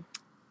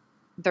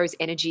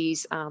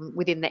energies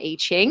within the I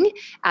Ching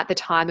at the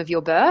time of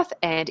your birth,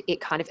 and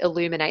it kind of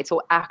illuminates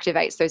or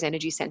activates those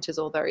energy centers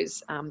or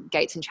those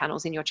gates and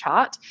channels in your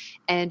chart.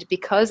 And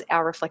because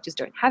our reflectors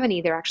don't have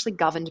any, they're actually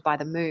governed by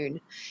the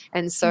moon.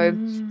 And so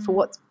for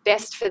what's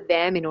best for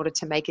them in order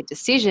to make a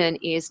decision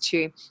is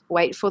to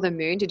wait for the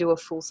moon to do a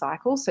full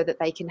cycle so that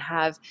they can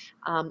have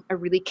a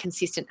really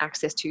consistent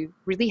access to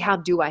really, how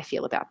do I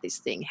feel about this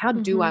thing? How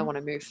do I want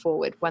to move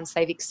forward once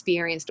they've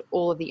experienced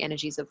all of the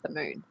energies of the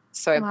moon?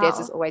 So theirs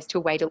is always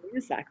to wait a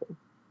lunar cycle.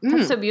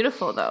 That's so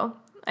beautiful, though.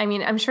 I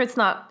mean, I'm sure it's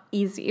not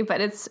easy,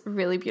 but it's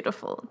really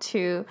beautiful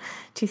to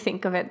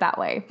think of it that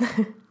way.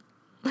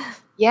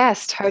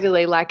 Yes,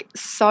 totally. Like,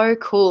 so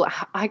cool.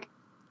 I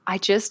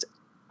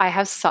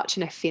have such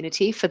an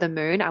affinity for the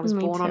moon. I was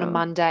born on a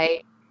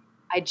Monday.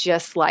 I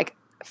just like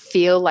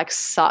feel like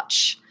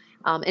such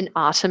an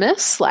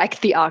Artemis, like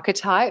the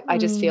archetype. I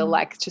just feel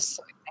like just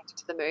so connected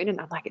to the moon,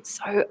 and I'm like, it's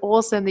so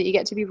awesome that you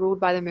get to be ruled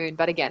by the moon.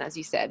 But again, as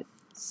you said,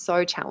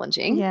 so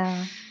challenging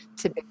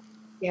to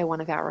be one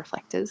of our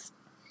reflectors.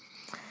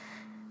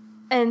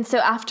 And so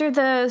after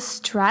the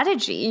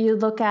strategy, you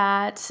look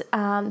at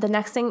the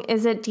next thing.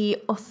 Is it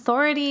the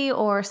authority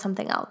or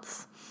something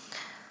else?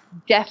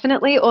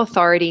 Definitely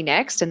authority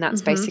next, and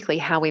that's basically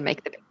how we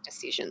make the big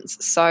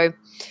decisions. So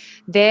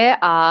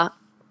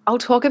I'll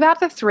talk about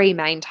the three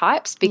main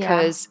types,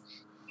 because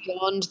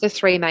beyond the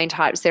three main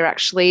types, they're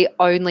actually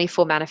only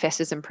for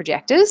manifestors and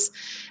projectors.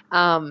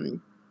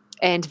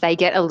 And they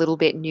get a little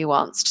bit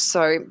nuanced.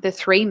 So the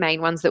three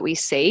main ones that we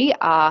see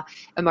are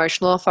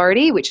emotional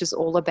authority, which is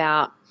all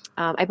about,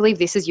 I believe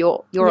this is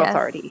your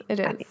authority. It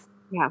is.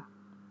 Yeah.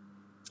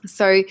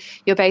 So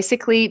you're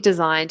basically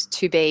designed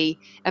to be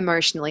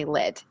emotionally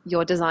led.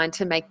 You're designed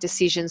to make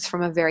decisions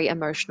from a very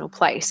emotional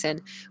place.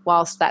 And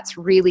whilst that's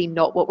really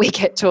not what we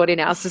get taught in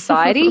our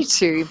society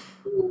to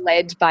be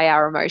led by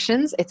our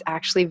emotions, it's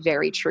actually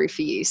very true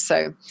for you.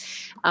 So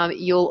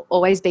you'll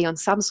always be on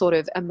some sort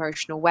of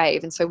emotional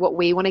wave. And so what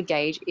we want to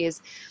gauge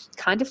is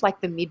kind of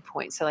like the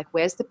midpoint. So like,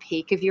 where's the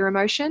peak of your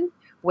emotion?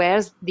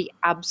 Where's the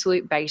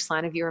absolute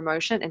baseline of your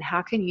emotion, and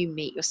how can you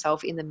meet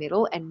yourself in the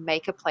middle and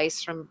make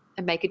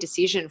a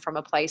decision from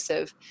a place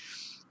of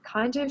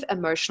kind of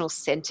emotional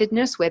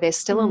centeredness, where there's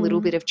still a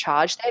little bit of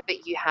charge there,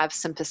 but you have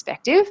some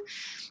perspective,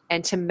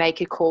 and to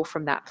make a call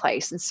from that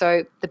place. And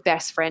so the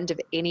best friend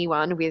of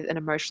anyone with an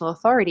emotional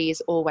authority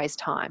is always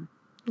time.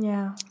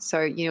 Yeah.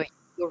 So,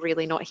 you're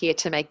really not here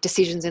to make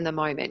decisions in the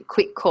moment,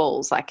 quick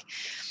calls. Like,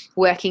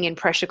 working in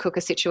pressure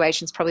cooker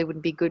situations probably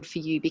wouldn't be good for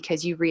you,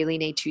 because you really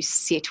need to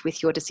sit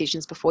with your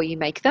decisions before you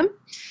make them.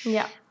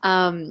 Yeah.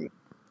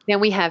 Then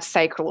we have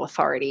sacral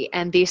authority,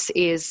 and this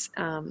is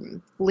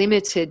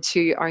limited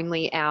to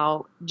only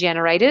our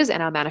generators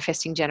and our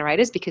manifesting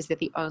generators, because they're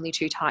the only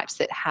two types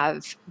that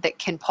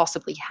can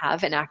possibly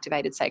have an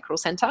activated sacral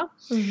center.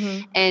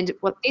 And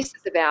what this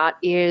is about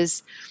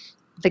is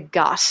the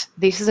gut.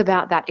 This is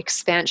about that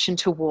expansion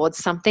towards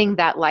something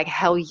that, like,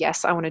 hell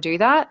yes, I want to do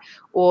that.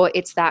 Or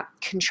it's that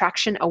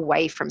contraction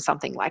away from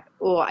something, like,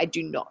 oh, I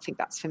do not think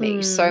that's for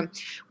me. So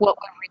what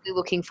we're really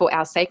looking for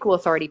our sacral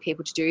authority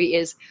people to do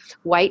is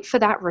wait for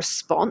that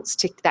response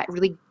to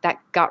that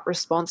gut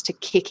response to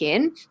kick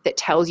in, that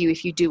tells you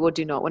if you do or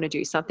do not want to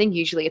do something.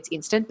 Usually it's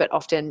instant, but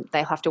often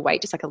they'll have to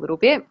wait just like a little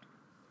bit.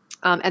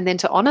 And then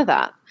to honor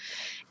that.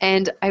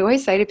 And I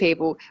always say to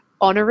people,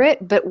 honor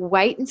it, but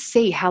wait and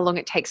see how long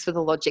it takes for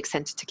the logic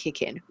center to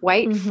kick in.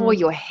 Wait for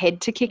your head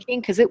to kick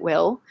in, because it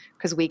will,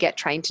 because we get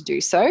trained to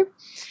do so.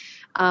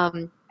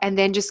 And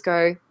then just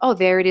go, oh,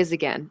 there it is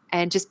again.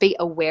 And just be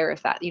aware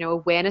of that.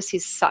 Awareness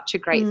is such a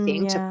great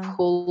thing to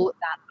pull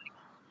that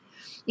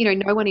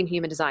no one in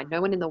human design,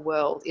 no one in the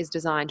world is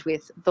designed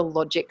with the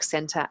logic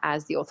center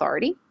as the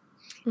authority.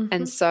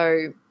 And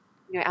so,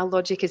 our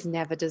logic is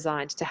never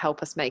designed to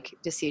help us make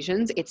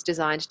decisions. It's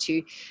designed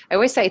to, I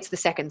always say it's the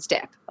second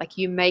step. Like,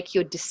 you make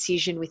your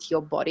decision with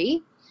your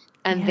body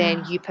and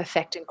then you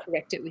perfect and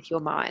correct it with your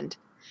mind.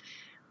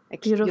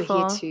 Like, Beautiful.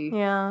 You're here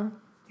to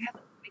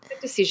make the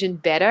decision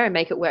better and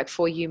make it work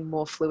for you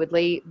more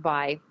fluidly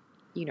by,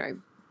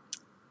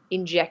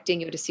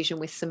 injecting your decision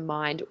with some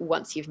mind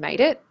once you've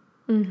made it.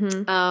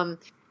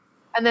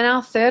 And then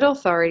our third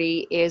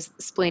authority is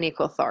splenic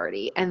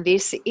authority. And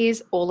this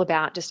is all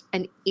about just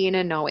an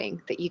inner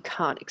knowing that you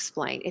can't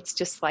explain. It's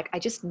just like, I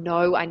just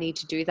know I need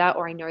to do that,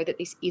 or I know that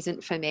this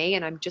isn't for me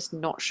and I'm just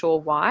not sure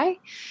why.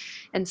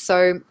 And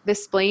so the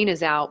spleen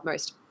is our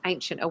most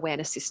ancient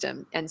awareness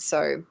system. And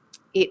so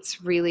it's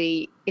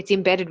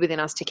embedded within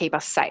us to keep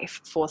us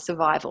safe for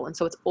survival. And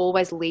so it's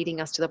always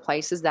leading us to the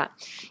places that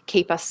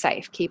keep us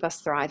safe, keep us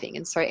thriving.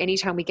 And so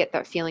anytime we get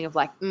that feeling of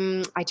like,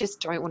 I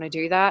just don't want to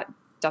do that,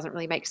 doesn't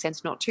really make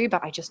sense not to,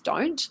 but I just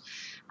don't,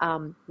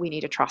 we need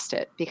to trust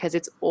it, because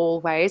it's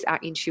always our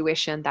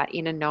intuition, that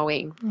inner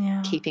knowing,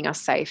 keeping us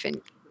safe and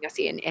keeping us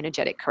in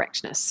energetic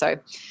correctness. So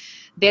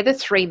they're the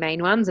three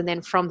main ones. And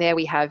then from there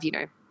we have,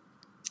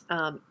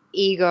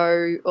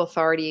 ego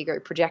authority, ego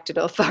projected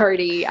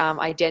authority,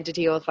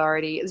 identity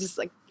authority. It's just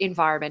like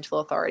environmental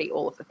authority,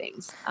 all of the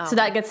things. So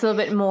that gets a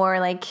little bit more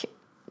like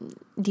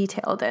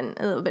detailed and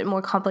a little bit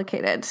more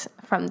complicated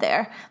from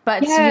there,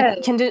 but you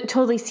can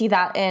totally see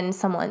that in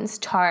someone's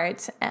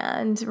chart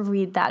and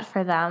read that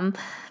for them.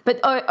 But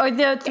are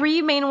the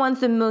three main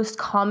ones the most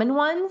common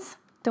ones,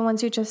 the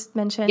ones you just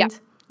mentioned?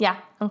 Yeah.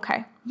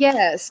 Okay.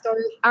 Yeah. So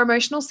our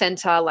emotional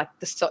center, like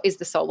is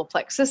the solar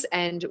plexus,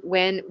 and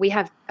when we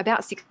have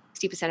about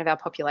 60% of our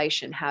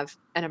population have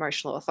an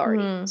emotional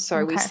authority.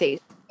 So we see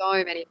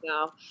so many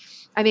now.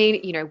 I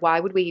mean, why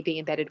would we be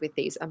embedded with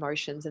these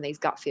emotions and these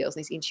gut feels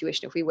and this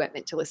intuition if we weren't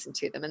meant to listen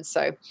to them? And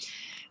so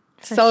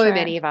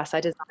many of us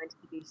are designed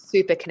to be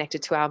super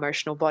connected to our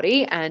emotional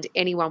body, and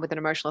anyone with an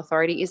emotional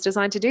authority is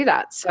designed to do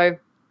that. So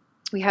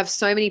we have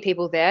so many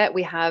people there.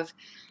 We have,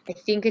 I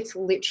think it's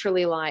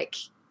literally like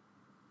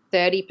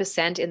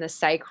 30% in the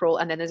sacral,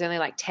 and then there's only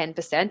like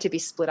 10% to be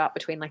split up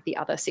between like the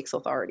other 6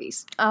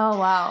 authorities. Oh,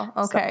 wow.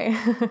 Okay.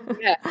 So,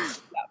 yeah.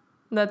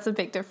 That's a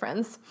big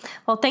difference.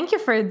 Well, thank you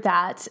for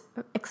that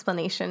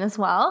explanation as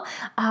well.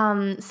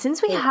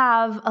 Since we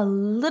have a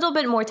little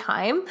bit more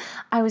time,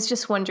 I was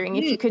just wondering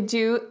if you could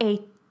do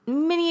a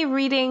mini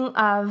reading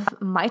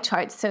of my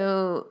chart.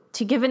 So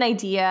to give an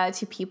idea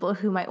to people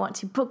who might want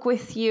to book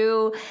with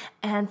you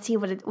and see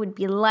what it would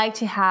be like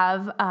to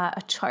have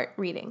a chart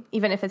reading,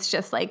 even if it's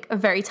just like a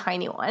very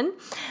tiny one.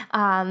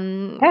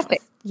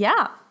 Perfect.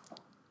 Yeah.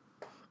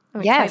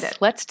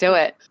 Yes, let's do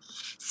it.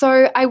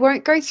 So I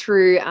won't go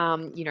through,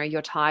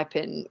 your type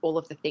and all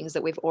of the things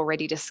that we've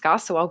already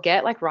discussed. So I'll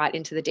get like right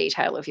into the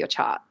detail of your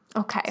chart.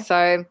 Okay.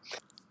 So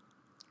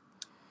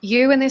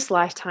you in this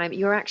lifetime,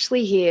 you're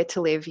actually here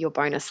to live your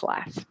bonus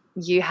life.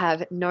 You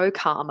have no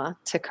karma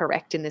to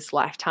correct in this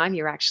lifetime.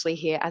 You're actually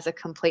here as a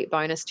complete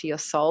bonus to your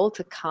soul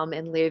to come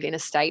and live in a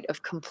state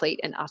of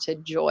complete and utter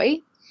joy.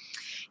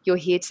 You're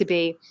here to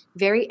be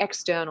very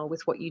external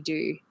with what you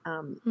do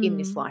in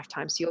this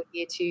lifetime. So you're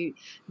here to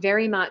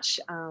very much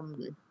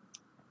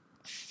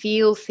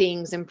feel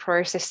things and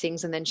process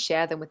things and then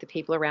share them with the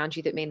people around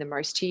you that mean the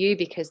most to you,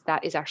 because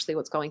that is actually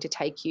what's going to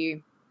take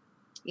you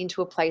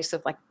into a place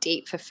of like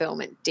deep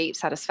fulfillment, deep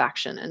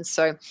satisfaction. And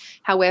so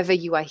however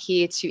you are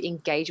here to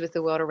engage with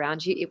the world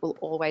around you, it will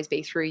always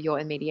be through your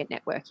immediate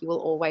network. You will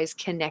always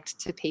connect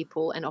to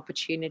people and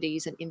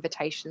opportunities and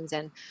invitations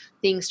and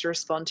things to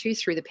respond to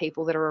through the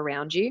people that are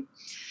around you.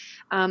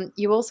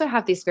 You also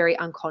have this very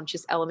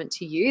unconscious element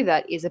to you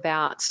that is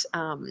about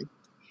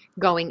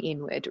going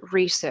inward,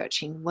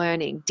 researching,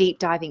 learning, deep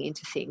diving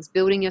into things,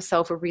 building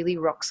yourself a really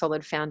rock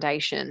solid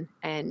foundation,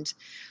 and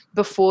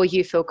before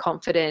you feel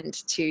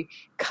confident to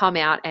come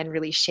out and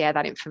really share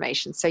that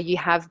information. So you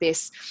have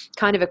this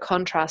kind of a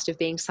contrast of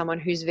being someone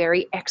who's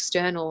very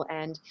external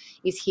and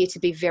is here to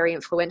be very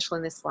influential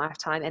in this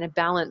lifetime, and a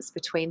balance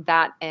between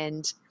that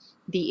and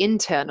the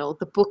internal,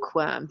 the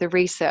bookworm, the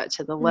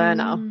researcher, the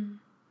learner.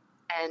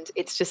 And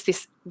it's just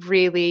this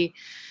really,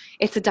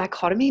 it's a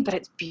dichotomy, but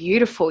it's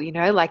beautiful,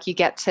 like you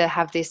get to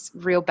have this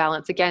real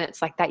balance. Again,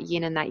 it's like that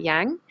yin and that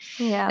yang.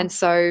 Yeah. And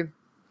so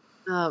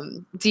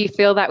do you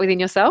feel that within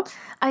yourself?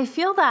 I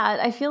feel that.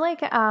 I feel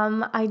like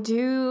I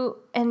do.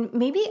 And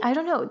maybe, I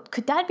don't know,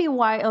 could that be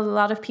why a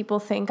lot of people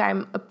think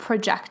I'm a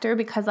projector?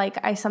 Because like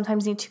I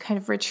sometimes need to kind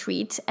of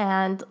retreat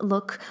and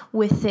look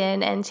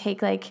within and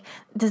take like,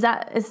 could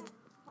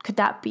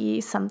that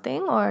be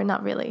something or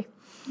not really?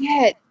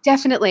 Yeah,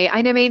 Definitely.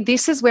 And I mean,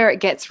 this is where it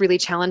gets really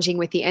challenging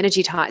with the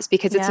energy types,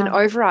 because it's an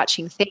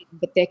overarching theme,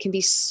 but there can be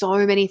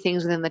so many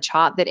things within the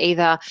chart that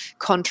either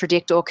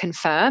contradict or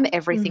confirm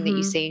everything that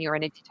you see in your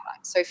energy type.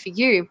 So for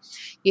you,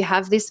 you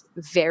have this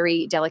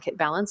very delicate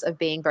balance of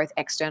being both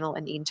external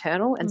and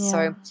internal. And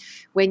so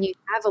when you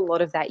have a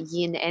lot of that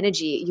yin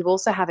energy, you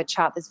also have a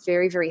chart that's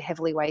very, very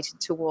heavily weighted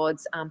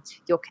towards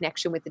your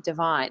connection with the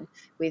divine,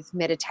 with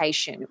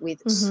meditation,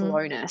 with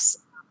slowness,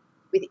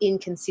 with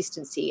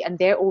inconsistency, and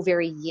they're all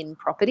very yin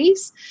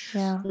properties.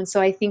 And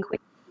so I think when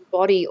you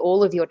embody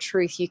all of your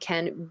truth, you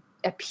can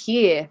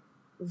appear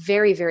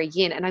very, very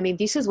yin. And I mean,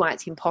 this is why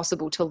it's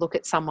impossible to look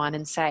at someone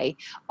and say,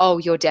 oh,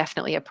 you're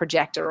definitely a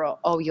projector, or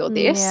oh, you're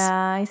this.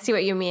 Yeah, I see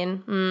what you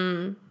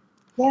mean.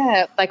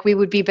 Yeah, like we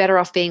would be better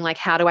off being like,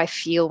 how do I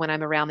feel when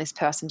I'm around this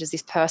person? Does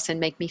this person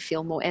make me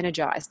feel more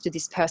energized? Does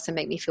this person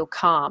make me feel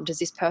calm? Does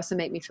this person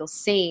make me feel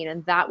seen?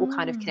 And that will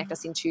kind of connect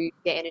us into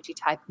their energy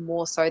type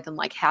more so than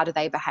like, how do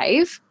they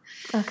behave?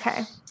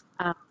 Okay.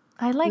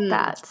 I like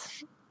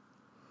that.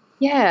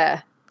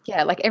 Yeah.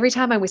 Yeah. Like every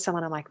time I'm with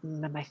someone, I'm like,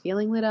 am I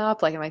feeling lit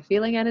up? Like, am I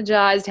feeling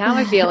energized? How am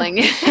I feeling?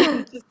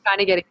 Just kind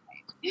of getting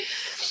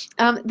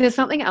there's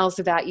something else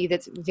about you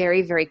that's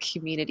very, very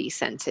community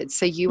centered.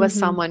 So you are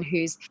someone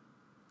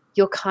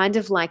you're kind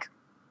of like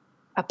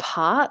a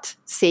part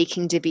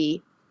seeking to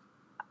be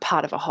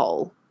part of a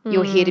whole.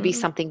 You're here to be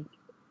something.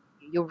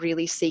 You're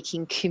really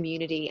seeking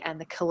community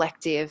and the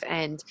collective,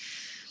 and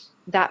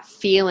that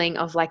feeling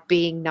of like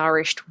being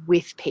nourished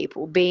with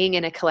people, being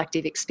in a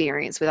collective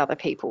experience with other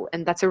people.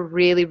 And that's a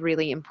really,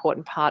 really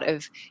important part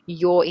of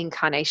your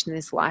incarnation in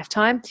this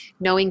lifetime,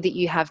 knowing that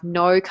you have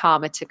no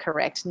karma to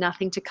correct,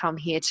 nothing to come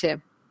here to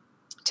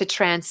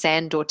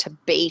transcend or to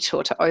beat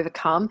or to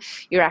overcome.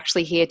 You're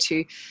actually here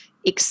to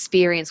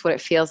experience what it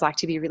feels like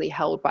to be really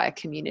held by a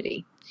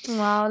community.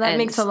 Wow, that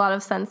makes a lot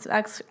of sense.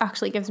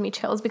 Actually gives me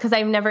chills, because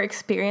I've never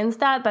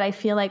experienced that, but I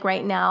feel like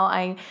right now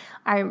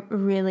I'm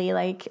really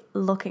like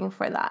looking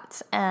for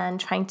that and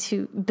trying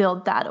to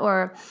build that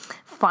or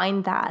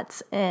find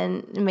that,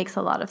 and it makes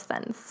a lot of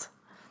sense.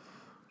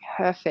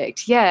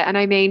 Perfect. Yeah, and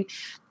I mean,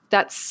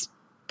 that's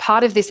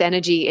part of this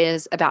energy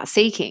is about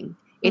seeking.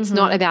 It's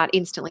not about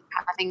instantly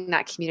having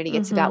that community.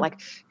 It's about like,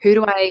 who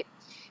do I,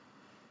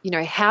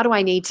 how do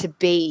I need to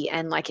be?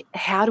 And like,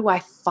 how do I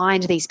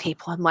find these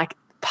people? And like,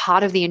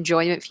 part of the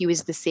enjoyment for you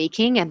is the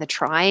seeking and the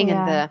trying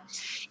and the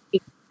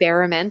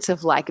experiment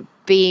of like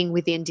being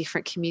within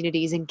different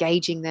communities,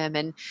 engaging them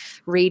and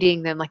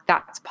reading them. Like,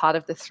 that's part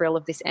of the thrill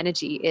of this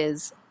energy,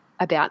 is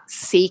about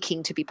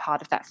seeking to be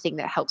part of that thing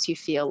that helps you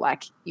feel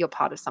like you're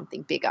part of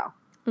something bigger.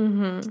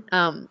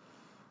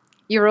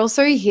 You're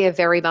also here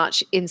very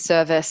much in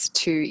service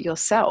to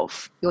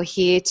yourself. You're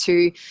here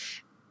to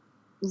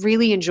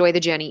really enjoy the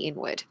journey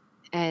inward.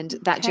 And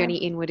that journey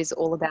inward is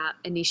all about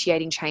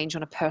initiating change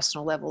on a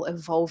personal level,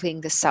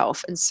 evolving the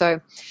self. And so,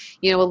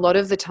 a lot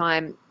of the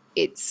time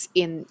it's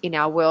in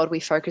our world, we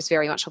focus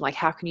very much on like,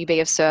 how can you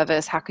be of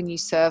service? How can you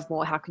serve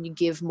more? How can you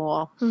give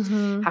more?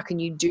 How can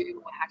you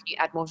do more? How can you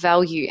add more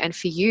value? And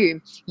for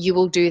you, you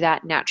will do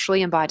that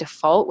naturally and by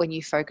default when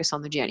you focus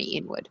on the journey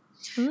inward.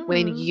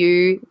 When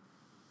you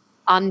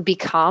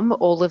unbecome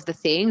all of the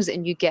things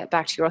and you get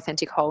back to your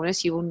authentic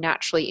wholeness, you will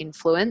naturally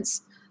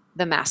influence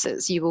the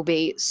masses. You will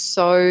be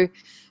so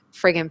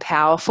friggin'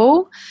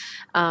 powerful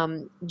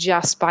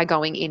just by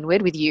going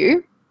inward with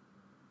you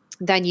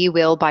than you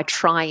will by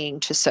trying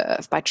to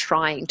serve, by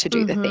trying to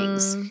do the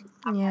things.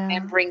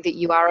 Remembering that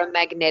you are a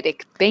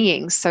magnetic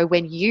being. So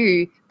when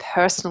you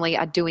personally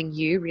are doing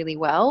you really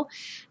well,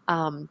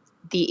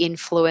 the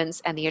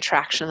influence and the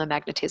attraction and the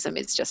magnetism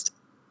is just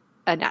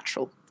a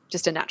natural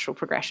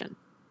progression.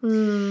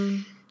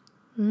 Love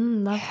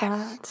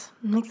that.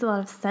 It makes a lot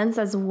of sense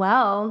as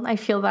well. I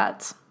feel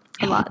that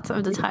a lot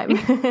of the time.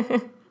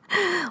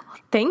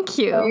 Thank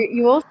you.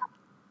 So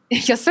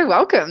you're so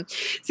welcome.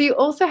 So you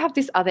also have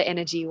this other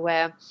energy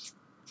where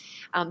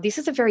this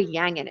is a very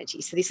yang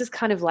energy. So this is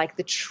kind of like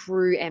the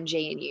true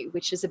MG in you,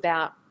 which is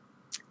about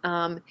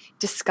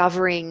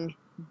discovering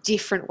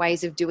different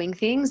ways of doing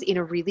things in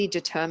a really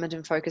determined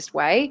and focused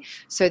way,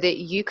 so that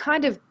you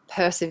kind of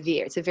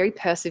persevere. It's a very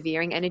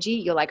persevering energy.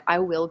 You're like, I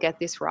will get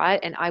this right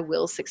and I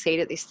will succeed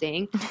at this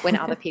thing when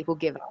other people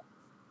give up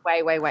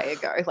way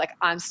ago. Like,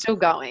 I'm still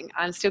going,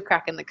 I'm still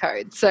cracking the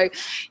code. So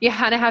you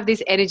kind of have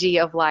this energy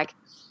of like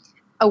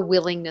a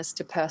willingness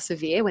to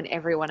persevere when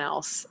everyone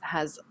else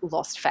has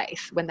lost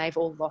faith, when they've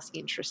all lost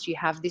interest. You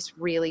have this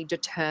really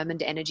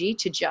determined energy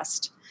to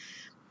just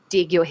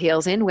dig your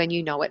heels in when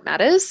you know it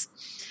matters.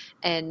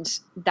 And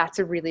that's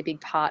a really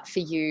big part for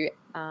you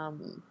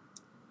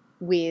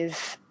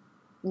with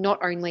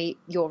not only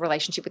your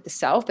relationship with the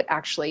self, but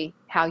actually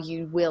how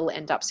you will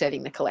end up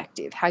serving the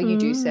collective, how you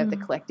do serve the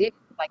collective.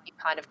 Like, you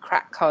kind of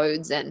crack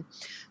codes and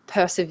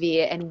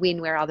persevere and win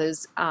where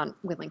others aren't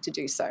willing to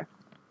do so.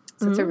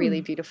 So it's a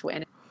really beautiful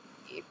energy.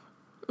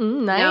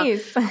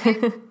 Nice. Now,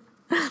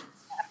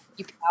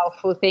 you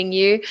powerful thing,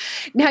 you.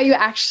 Now, you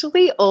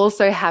actually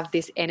also have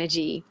this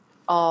energy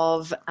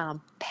of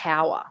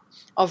power,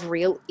 of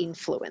real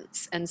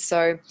influence. And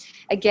so,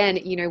 again,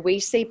 we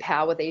see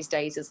power these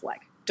days as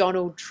like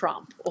Donald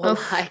Trump or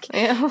like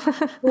yeah.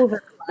 people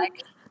that are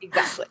like,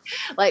 exactly,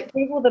 like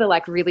people that are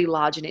like really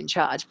large and in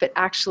charge. But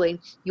actually,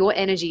 your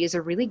energy is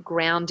a really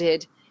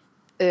grounded,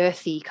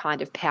 earthy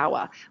kind of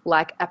power,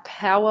 like a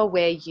power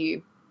where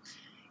you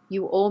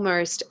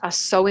almost are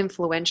so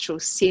influential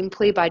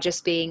simply by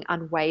just being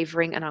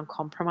unwavering and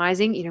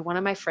uncompromising. One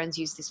of my friends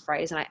used this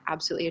phrase and I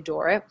absolutely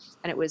adore it.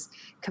 And it was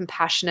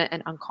compassionate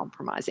and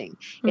uncompromising.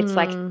 It's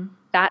like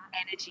that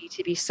energy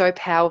to be so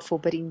powerful,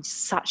 but in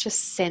such a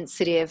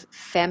sensitive,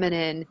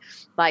 feminine,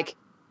 like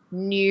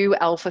new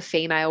alpha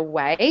female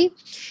way.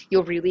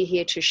 You're really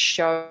here to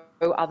show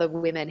other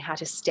women how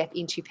to step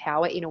into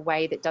power in a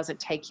way that doesn't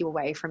take you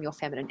away from your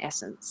feminine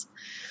essence.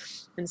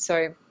 And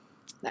so,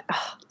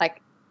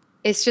 like,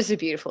 it's just a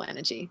beautiful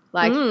energy.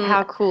 Like,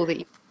 how cool that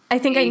you... I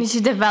think I need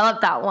to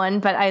develop that one,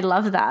 but I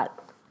love that.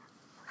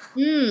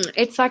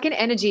 It's like an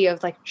energy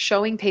of like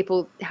showing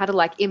people how to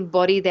like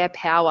embody their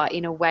power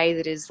in a way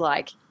that is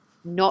like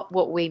not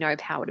what we know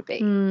power to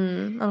be.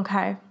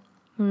 Okay.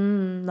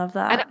 Love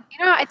that.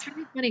 And it's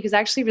really funny because I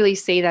actually really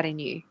see that in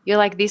you. You're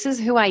like, this is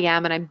who I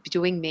am and I'm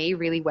doing me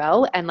really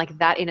well. And like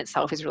that in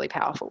itself is really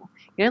powerful.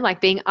 Like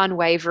being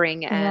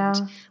unwavering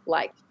and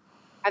like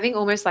having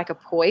almost like a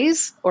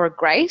poise or a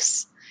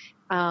grace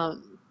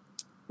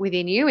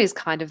within you is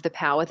kind of the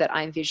power that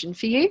I envision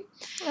for you.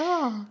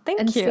 Oh,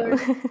 thank you.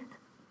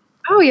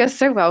 Oh, you're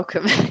so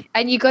welcome.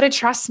 And you got to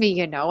trust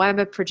me, I'm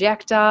a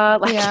projector.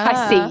 Like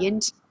I see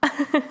into.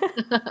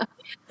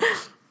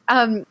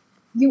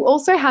 You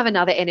also have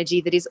another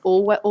energy that is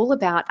all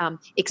about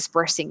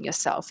expressing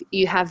yourself.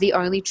 You have the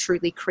only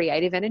truly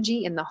creative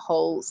energy in the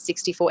whole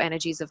 64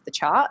 energies of the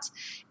chart.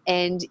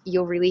 And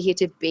you're really here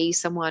to be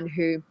someone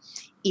who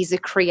is a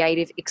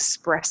creative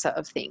expresser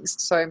of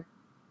things. So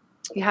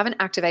you have an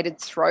activated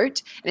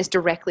throat and it's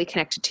directly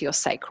connected to your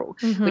sacral,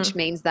 which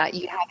means that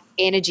you have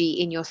energy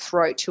in your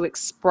throat to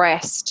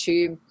express,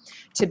 to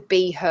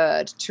be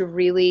heard, to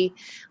really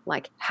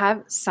like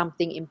have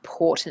something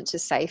important to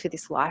say for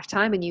this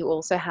lifetime. And you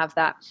also have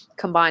that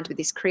combined with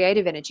this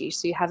creative energy.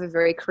 So you have a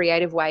very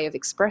creative way of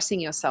expressing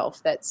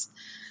yourself. That's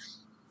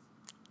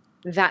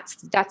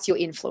your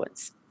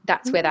influence.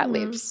 That's where that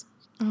lives.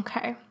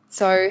 Okay.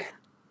 So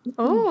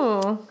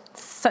oh,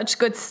 such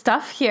good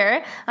stuff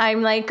here.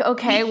 I'm like,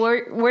 okay,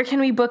 where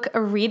can we book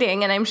a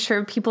reading? And I'm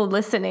sure people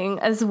listening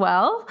as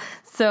well.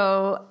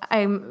 So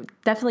I'm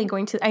definitely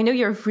going to, I know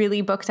you're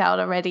really booked out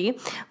already,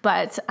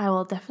 but I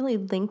will definitely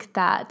link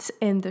that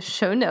in the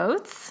show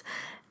notes.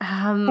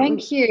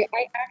 Thank you.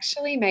 I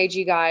actually made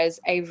you guys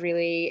a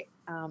really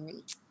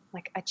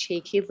like a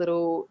cheeky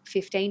little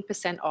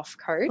 15% off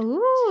code.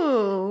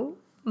 Ooh,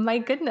 my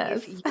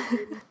goodness.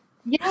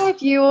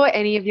 If you or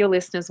any of your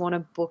listeners want to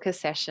book a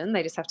session,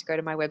 they just have to go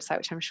to my website,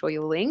 which I'm sure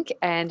you'll link.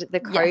 And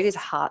the code is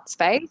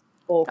HeartSpace,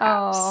 all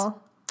caps.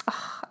 Oh,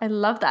 I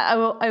love that.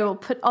 I will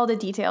put all the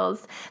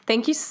details.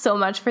 Thank you so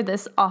much for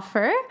this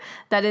offer.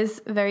 That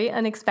is very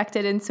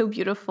unexpected and so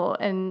beautiful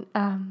and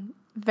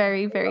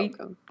very, very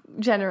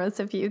generous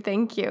of you.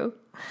 Thank you.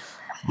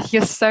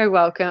 You're so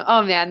welcome.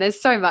 Oh man, there's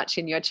so much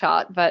in your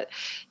chart, but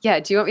yeah,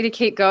 do you want me to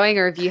keep going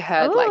or have you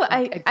heard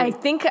I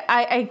think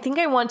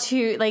I want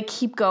to like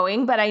keep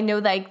going, but I know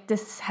like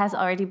this has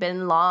already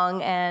been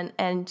long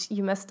and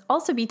you must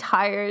also be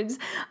tired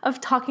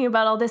of talking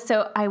about all this.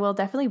 So I will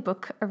definitely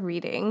book a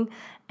reading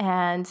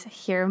and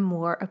hear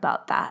more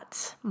about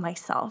that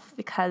myself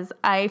because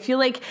I feel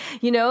like,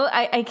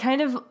 I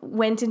kind of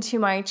went into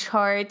my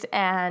chart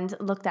and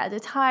looked at the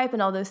type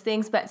and all those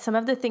things, but some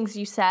of the things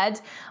you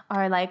said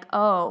are like,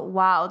 oh,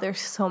 wow, there's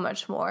so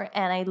much more.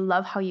 And I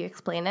love how you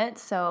explain it.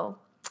 So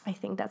I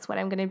think that's what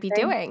I'm going to be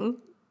doing.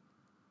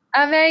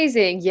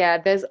 Amazing. Yeah,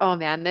 there's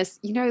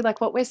like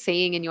what we're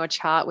seeing in your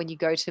chart when you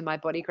go to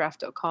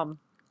mybodygraph.com.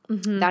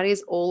 That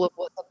is all of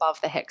what's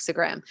above the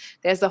hexagram.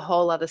 There's a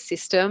whole other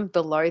system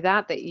below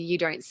that you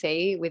don't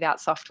see without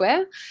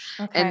software.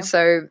 Okay. And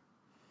so,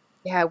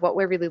 what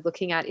we're really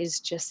looking at is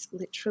just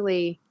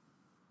literally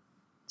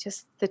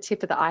just the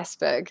tip of the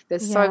iceberg.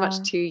 There's so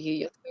much to you.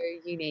 You're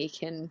so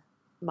unique and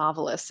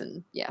marvelous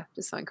and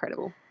just so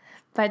incredible.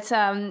 But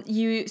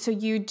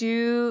you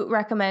do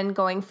recommend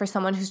going for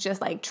someone who's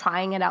just like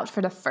trying it out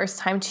for the first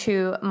time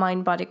to My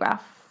Bodygraph.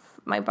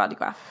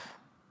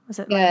 Was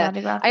it My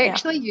Bodygraph? I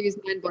actually use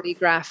My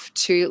Bodygraph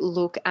to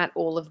look at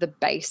all of the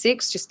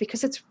basics just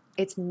because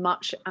it's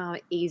much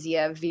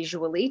easier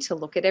visually to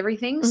look at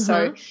everything.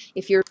 So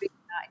if you're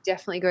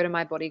definitely go to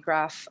My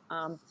Bodygraph.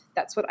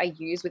 That's what I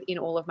use within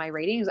all of my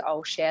readings.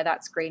 I'll share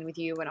that screen with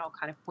you and I'll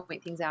kind of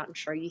point things out and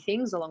show you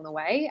things along the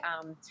way.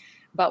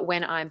 But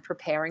when I'm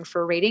preparing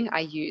for a reading,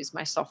 I use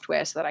my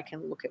software so that I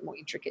can look at more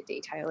intricate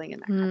detailing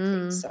and that kind of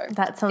thing. So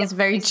that sounds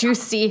very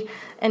juicy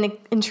and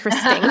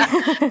interesting.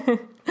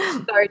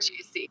 So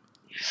juicy.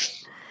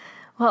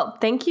 Well,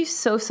 thank you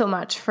so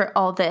much for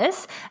all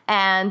this.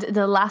 And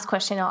the last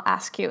question I'll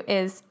ask you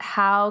is,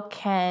 how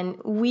can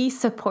we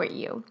support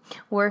you?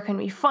 Where can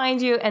we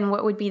find you? And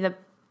what would be the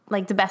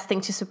best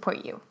thing to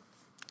support you?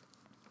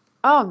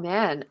 Oh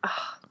man,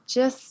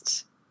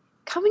 just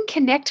come and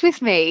connect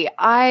with me.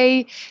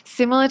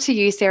 Similar to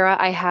you, Sarah,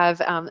 I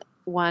have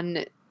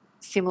one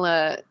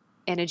similar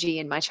energy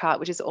in my chart,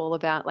 which is all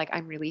about like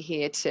I'm really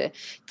here to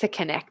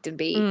connect and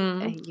be,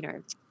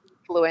 to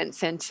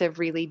influence and to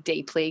really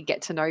deeply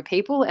get to know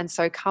people. And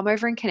so come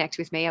over and connect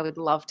with me. I would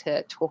love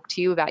to talk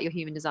to you about your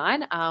human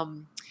design.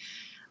 I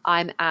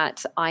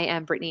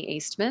am Brittany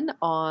Eastman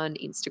on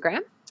Instagram.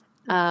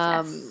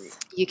 Yes.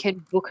 You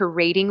can book a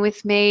reading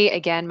with me.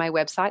 Again, my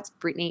website's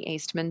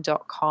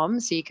brittnyeastman.com.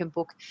 So you can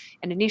book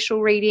an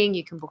initial reading.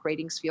 You can book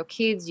readings for your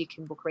kids. You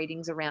can book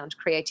readings around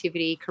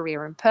creativity,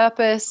 career, and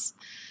purpose.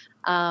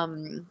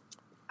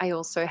 I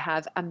also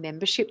have a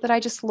membership that I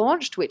just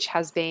launched, which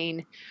has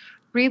been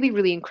really,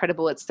 really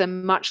incredible. It's a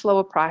much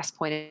lower price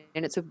point,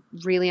 and it's a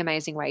really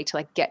amazing way to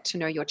like get to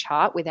know your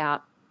chart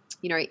without,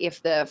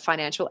 if the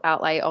financial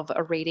outlay of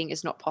a reading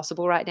is not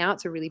possible right now.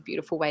 It's a really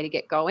beautiful way to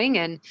get going.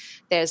 And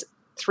there's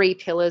 3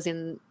 pillars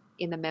in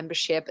the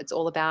membership. It's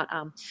all about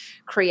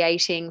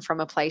creating from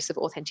a place of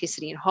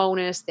authenticity and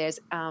wholeness. There's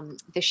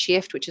the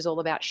shift, which is all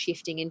about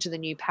shifting into the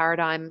new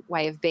paradigm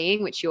way of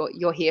being, which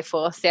you're here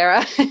for,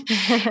 Sarah.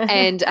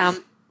 And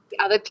the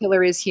other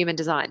pillar is human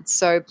design.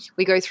 So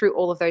we go through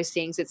all of those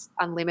things. It's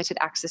unlimited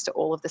access to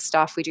all of the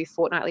stuff. We do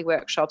fortnightly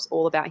workshops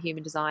all about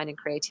human design and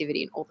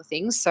creativity and all the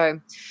things.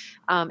 So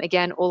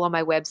again, all on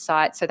my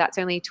website. So that's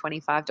only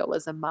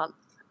 $25 a month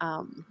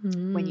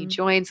when you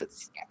join. So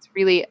it's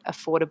really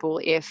affordable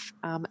if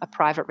a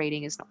private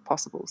reading is not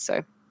possible.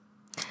 So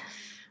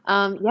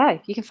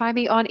you can find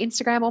me on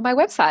Instagram or my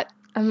website.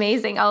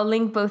 Amazing. I'll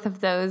link both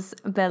of those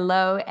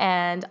below.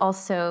 And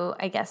also,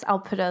 I guess I'll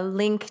put a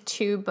link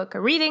to book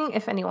a reading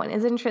if anyone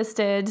is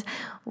interested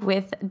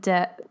with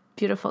the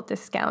beautiful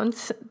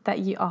discounts that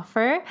you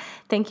offer.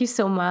 Thank you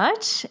so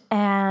much.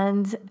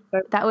 And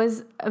that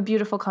was a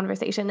beautiful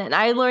conversation. And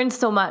I learned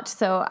so much.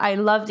 So I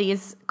love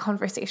these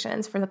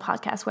conversations for the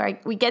podcast where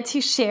we get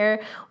to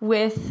share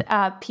with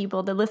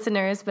people, the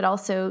listeners, but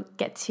also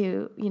get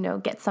to,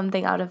 get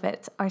something out of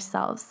it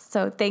ourselves.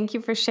 So thank you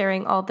for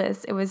sharing all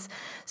this. It was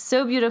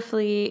so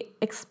beautifully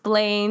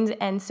explained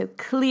and so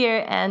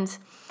clear, and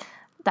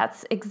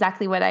that's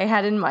exactly what I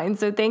had in mind.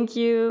 So thank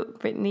you,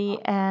 Brittany,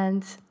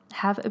 and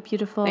have a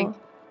beautiful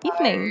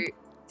evening.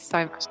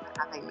 So much for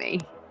having me.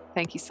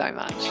 Thank you so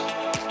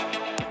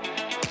much.